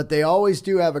 but they always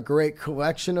do have a great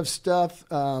collection of stuff.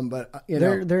 But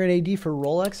they're an AD for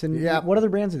Rolex, and what other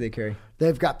brands do they carry?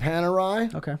 They've got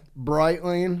Panerai, okay,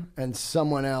 Breitling, and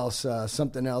something else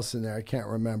in there. I can't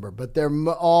remember, but they're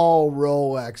all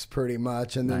Rolex pretty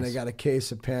much, and then they got a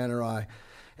case of Panerai.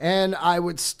 And I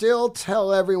would still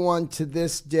tell everyone to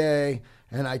this day,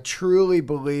 and I truly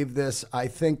believe this, I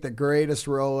think the greatest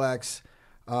Rolex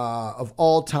of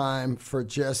all time for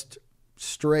just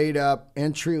straight up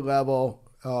entry level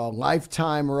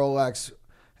lifetime Rolex,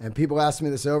 and people ask me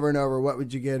this over and over, what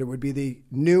would you get? It would be the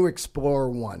new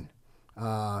Explorer 1.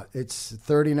 It's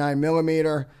 39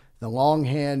 millimeter, the long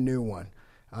hand new one.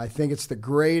 I think it's the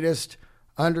greatest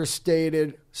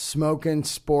understated smoking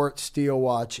sport steel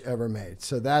watch ever made.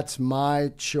 So that's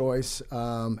my choice.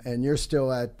 And you're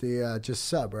still at the just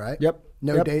sub, right? Yep.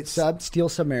 No date sub? Steel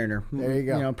Submariner. There you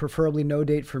go. Preferably no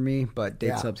date for me, but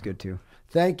date sub's good too.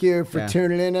 Thank you for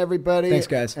tuning in, everybody. Thanks,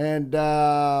 guys.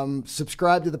 And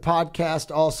subscribe to the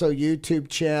podcast, also YouTube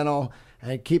channel,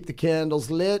 and keep the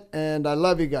candles lit. And I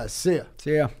love you guys. See ya.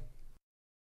 See ya.